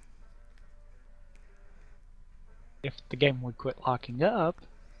 If the game would quit locking up.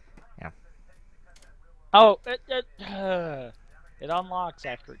 Yeah. Oh, it unlocks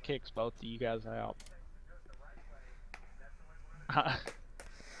after it kicks both of you guys out.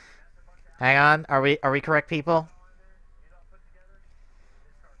 Hang on, are we correct, people?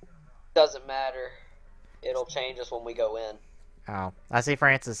 Doesn't matter. It'll change us when we go in. Oh, I see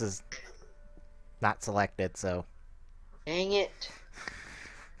Francis is not selected, so. Dang it.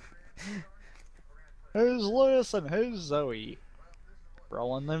 Who's Lewis and who's Zoe?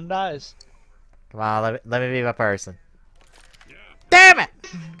 Rolling them dice. Come on, let me be my person. Damn it!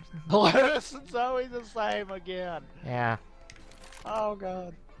 Lewis and Zoe the same again. Yeah. Oh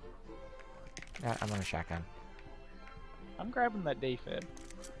god. I'm on a shotgun. I'm grabbing that defib.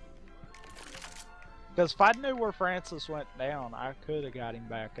 Because if I knew where Francis went down, I could have got him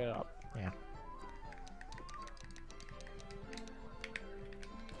back up. Yeah.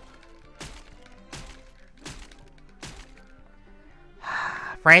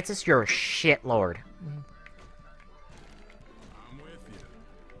 Francis, you're a shitlord.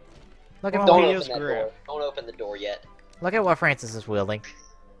 Look at Well, Don't he open is that grip. door. Don't open the door yet. Look at what Francis is wielding.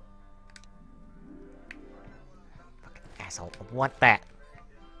 Fucking asshole. I want that.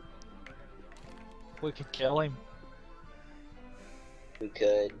 We could kill him. We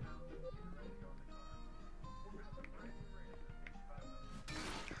could.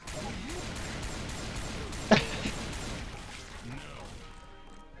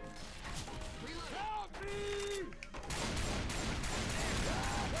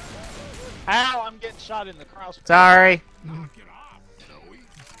 Ow, I'm getting shot in the cross. Sorry.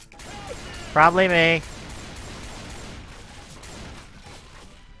 Probably me.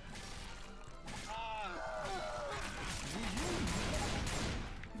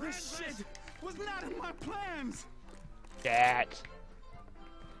 This shit was not in my plans. That.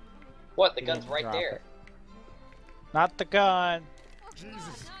 What? The He gun's didn't right drop there. it. Not the gun.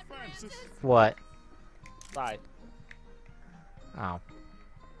 Jesus, Francis. What? Side. Oh.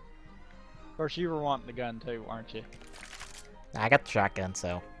 Of course, you were wanting the gun too, weren't you? I got the shotgun,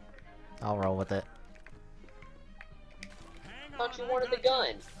 so I'll roll with it. I thought you wanted the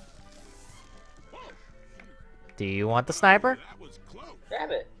gun. Do you want the sniper? That was close. Grab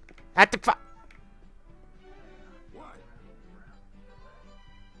it. At the fu- What?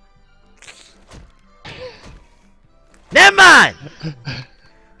 Never mind.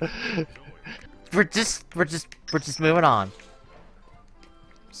 we're just moving on.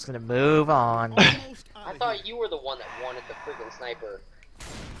 Just gonna move on. I thought you were the one that wanted the freaking sniper.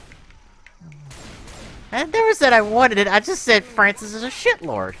 I never said I wanted it. I just said Francis is a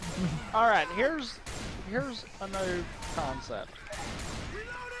shitlord. Alright, here's a new concept.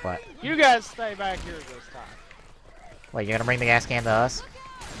 What? You guys stay back here this time. Wait, you're gonna bring the gas can to us?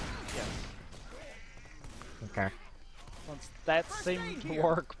 Yes. Okay. Once that seemed to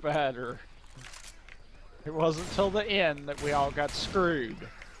work better. It wasn't till the end that we all got screwed.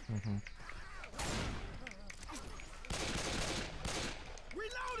 Mm-hmm.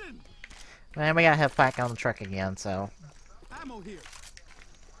 Reloading. And we gotta have back on the truck again, so. Ammo here.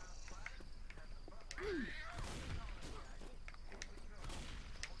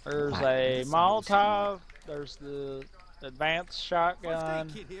 There's Right. a Molotov. There's the advanced First shotgun.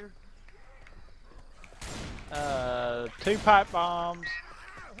 aid kit here. 2 pipe bombs.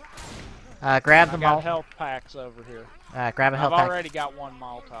 Grab I the got Molotov. health packs over here. Grab a I've health pack. already got 1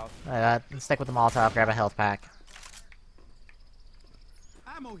 Molotov. Stick with the Molotov. Grab a health pack.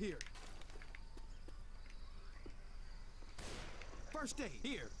 Ammo here. First aid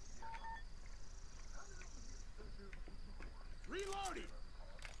here. Reloading.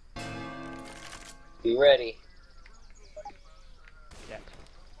 Be ready. Yeah.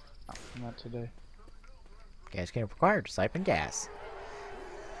 Oh, not today. Gas can required. Siphon gas.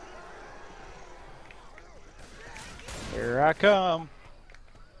 Here I come.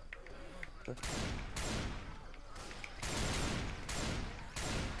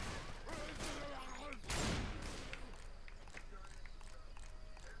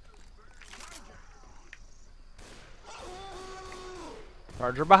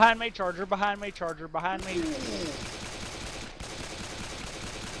 Charger behind me, charger behind me, charger behind me.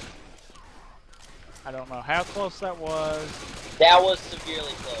 I don't know how close that was. That was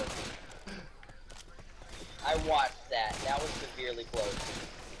severely close. I watched that. That was severely close.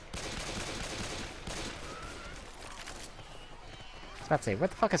 I was about to say, where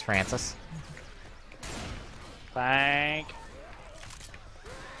the fuck is Francis? Thank.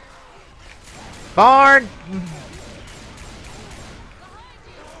 Barn!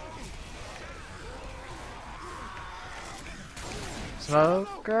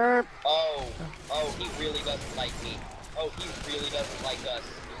 Smoker. Oh, he really doesn't like me. Oh, he really doesn't like us.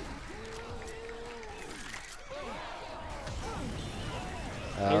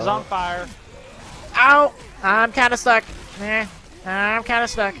 He's on fire. Ow! I'm kind of stuck. I'm kind of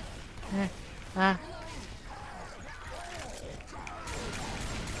stuck.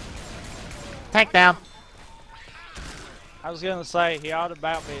 Tank down. I was gonna say he ought to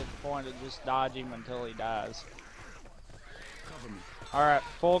about be at the point of just dodge him until he dies. Alright,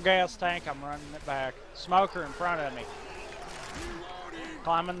 full gas tank, I'm running it back. Smoker in front of me.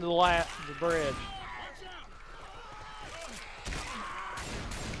 Climbing the bridge.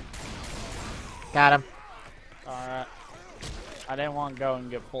 Got him. Alright. I didn't want to go and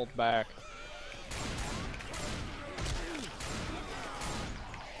get pulled back.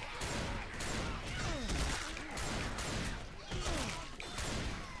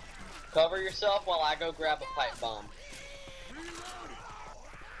 Cover yourself while I go grab a pipe bomb.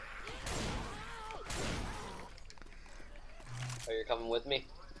 Oh, you're coming with me?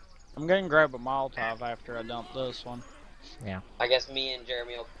 I'm gonna grab a Molotov after I dump this one. Yeah. I guess me and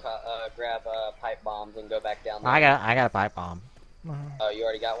Jeremy will grab pipe bombs and go back down there. I got a pipe bomb. Oh, you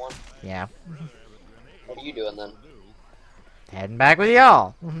already got one? Yeah. What are you doing then? Heading back with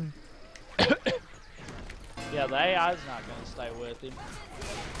y'all. Yeah, the AI's not gonna stay with him.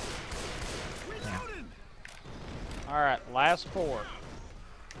 Yeah. Alright, last 4.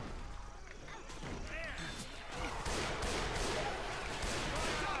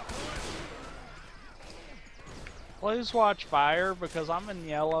 Please watch fire because I'm in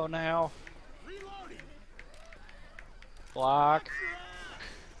yellow now. Block.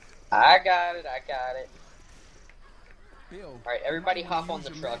 I got it. Alright, everybody hop on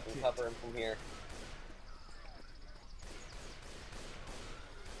the truck and cover him from here.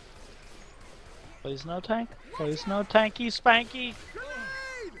 Please no tank. Please no tanky spanky.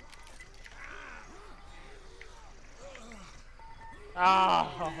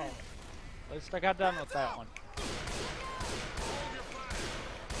 Oh, at least I got done with that one.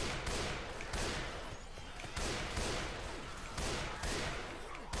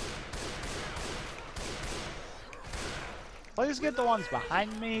 Please get the ones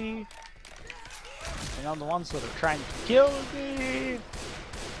behind me. You know, the ones that are trying to kill me.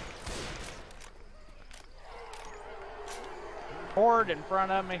 Horde in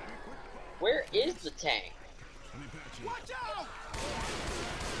front of me. Where is the tank? Watch out!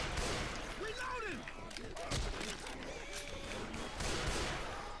 Reloading!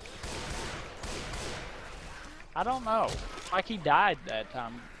 I don't know. Like he died that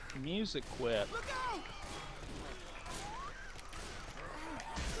time. Music quit. Look out!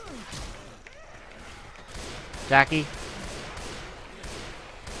 Jackie.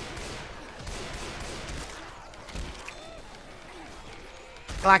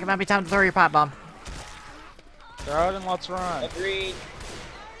 Glock, it might be time to throw your pipe bomb. Throw it and let's run. Agreed.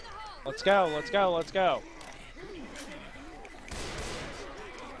 Let's go, let's go, let's go.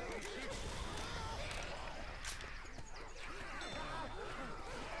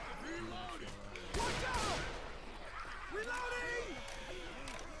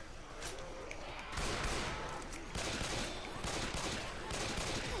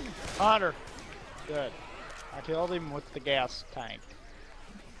 Hunter. Good. I killed him with the gas tank.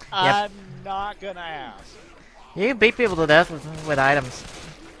 I'm not gonna ask. You can beat people to death with items.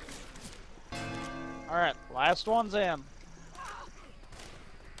 Alright, last one's in.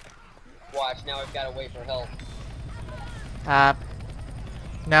 Watch, now we've got to wait for help.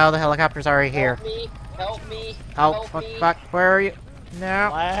 No, the helicopter's already here. Help me! Help me! Oh, Help fuck, me! fuck, where are you?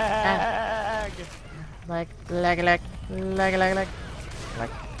 No. Lag. Lag.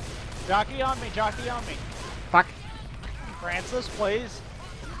 Jockey on me, jockey on me. Fuck. Francis, please.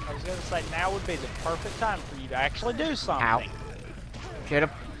 I was gonna say now would be the perfect time for you to actually do something. Ow. Shoot him.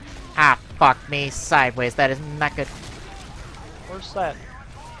 Ah, fuck me sideways. That is not good. Where's that?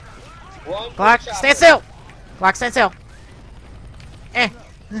 Run for Glock, the chopper. stand still! Glock, stand still. Eh.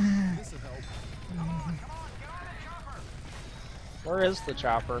 Where is the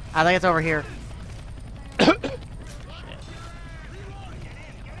chopper? I think it's over here.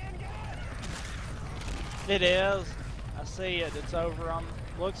 It is. I see it. It's over on.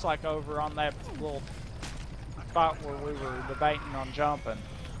 Looks like over on that little spot where we were debating on jumping.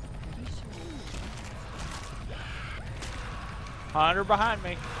 Hunter behind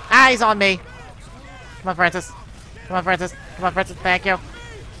me. Ah, he's on me. Come on, Francis. Come on, Francis. Come on, Francis. Thank you.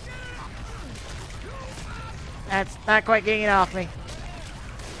 That's not quite getting it off me.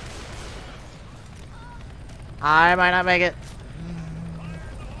 I might not make it.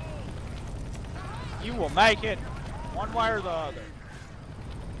 You will make it, one way or the other.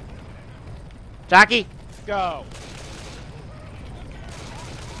 Jockey. Go.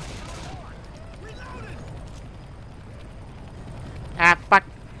 Ah, fuck.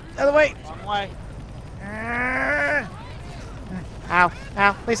 Other way. Wrong way. Ow.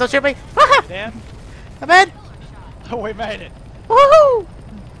 Ow. Please don't shoot me. Then I'm in. we made it. Woohoo.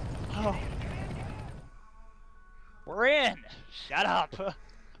 Oh. We're in. Shut up.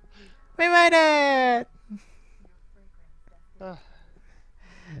 We made it.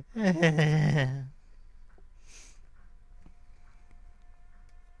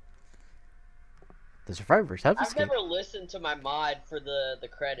 The survivors have I've escaped. never listened to my mod for the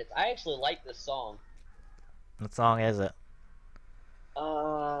credits. I actually like this song. What song is it?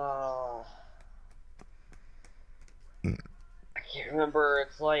 I can't remember.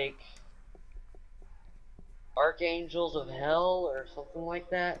 It's like Archangels of Hell or something like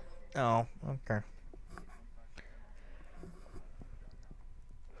that. Oh, okay.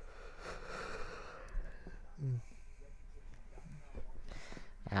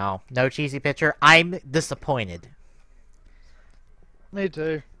 Oh, no cheesy picture. I'm disappointed. Me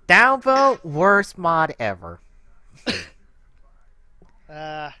too. Downvote, worst mod ever.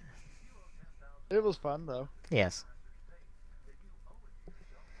 It was fun though. Yes.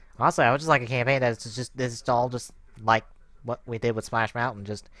 Honestly, I would just like a campaign that's just all just like what we did with Splash Mountain,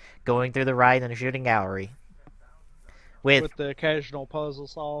 just going through the ride and a shooting gallery. With the occasional puzzle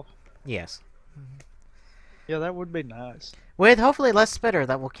solve. Yes. Yeah, that would be nice. With hopefully less spitter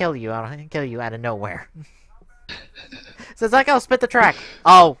that will kill you out of nowhere. So it's like, oh, spit the track.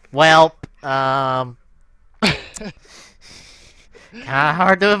 Oh, well, kinda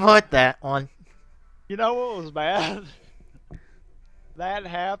hard to avoid that one. You know what was bad? That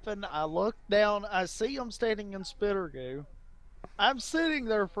happened. I look down. I see him standing in spitter goo. I'm sitting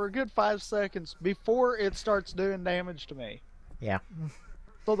there for a good 5 seconds before it starts doing damage to me. Yeah.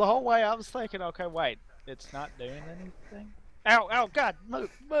 So the whole way I was thinking, okay, wait, it's not doing anything? Ow, ow, God,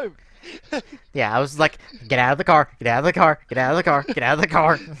 move, move. Yeah, I was like, get out of the car, get out of the car, get out of the car, get out of the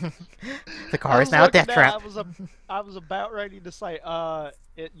car. The car is now a death trap. I was about ready to say,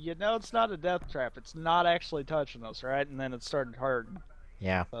 you know it's not a death trap. It's not actually touching us, right? And then it started hurting.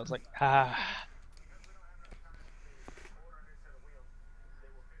 Yeah. So I was like, ah.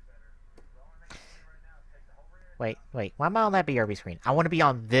 Wait, why am I on that BRB screen? I want to be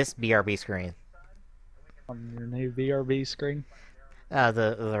on this BRB screen. On your new BRB screen?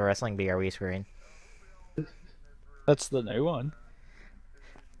 The wrestling BRB screen. That's the new one.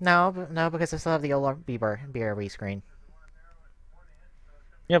 No, because I still have the old BRB screen.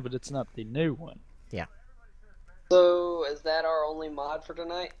 Yeah, but it's not the new one. Yeah. So, is that our only mod for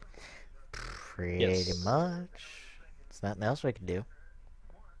tonight? Pretty much. There's nothing else we can do.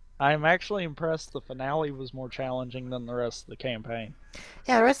 I'm actually impressed the finale was more challenging than the rest of the campaign.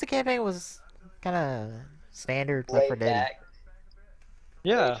 Yeah, the rest of the campaign was kind of standard Left 4 Dead.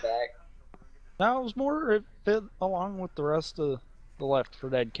 Yeah. No, it was more, it fit along with the rest of the Left 4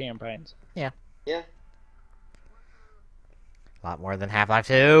 Dead campaigns. Yeah. Yeah. A lot more than Half-Life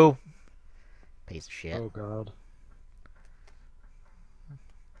 2. Piece of shit. Oh, God.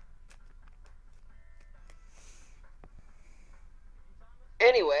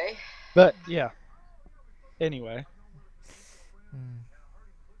 Anyway. But, yeah. Anyway.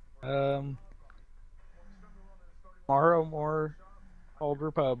 Tomorrow, more Old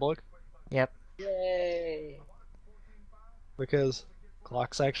Republic. Yep. Yay. Because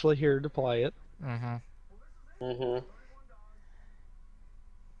Clock's actually here to play it.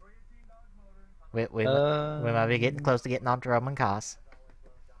 We might be getting close to getting on to Roman Cos.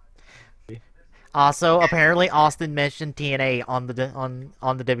 Also, apparently, Austin mentioned TNA on the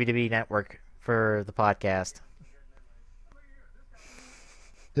WWE Network for the podcast.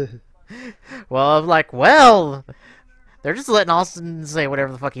 Well, I'm like, well, they're just letting Austin say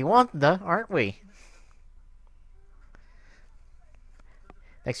whatever the fuck he wants, aren't we?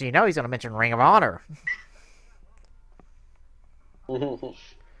 Next thing you know, he's gonna mention Ring of Honor. Or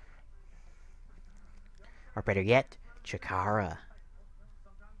better yet, Chikara.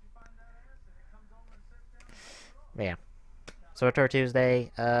 Yeah. So it's our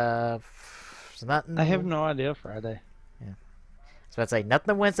Tuesday. So nothing. I have no idea Friday. Yeah. So I'd say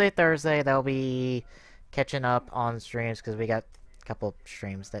nothing Wednesday, Thursday. They'll be catching up on streams because we got a couple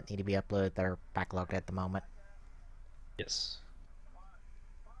streams that need to be uploaded that are backlogged at the moment. Yes.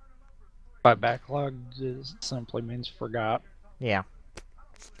 By backlog just simply means forgot. Yeah.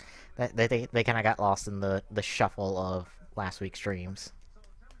 They kind of got lost in the shuffle of last week's streams.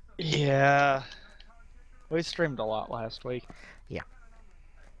 Yeah. We streamed a lot last week. Yeah.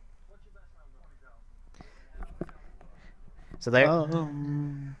 So there.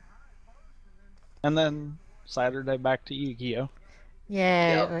 And then Saturday back to Yu-Gi-Oh.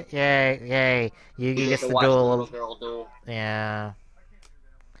 Yay! Yay! Yugi gets the duel. Yeah.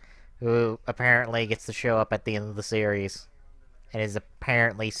 Who apparently gets to show up at the end of the series, and is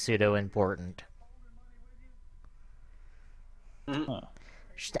apparently pseudo important. Huh.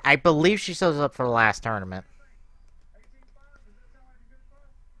 I believe she shows up for the last tournament.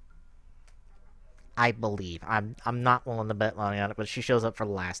 I believe. I'm not willing to bet money on it, but she shows up for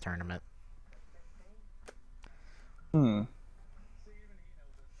the last tournament. Well,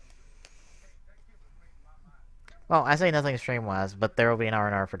 I say nothing stream-wise, but there will be an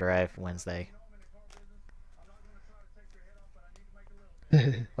R&R for Drive Wednesday.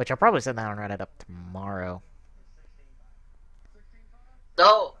 Which I'll probably sit down and write it up tomorrow.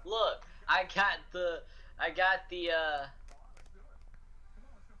 Oh, look! I got the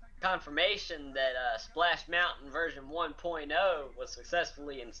confirmation that Splash Mountain version 1.0 was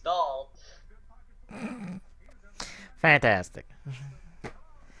successfully installed. Fantastic.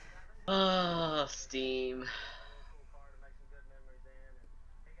 Oh, Steam.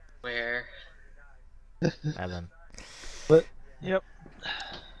 Where? Evan. But yep.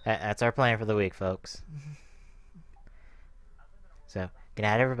 That's our plan for the week, folks. So, good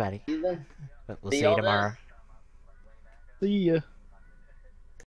night, everybody. We'll see you tomorrow. See ya.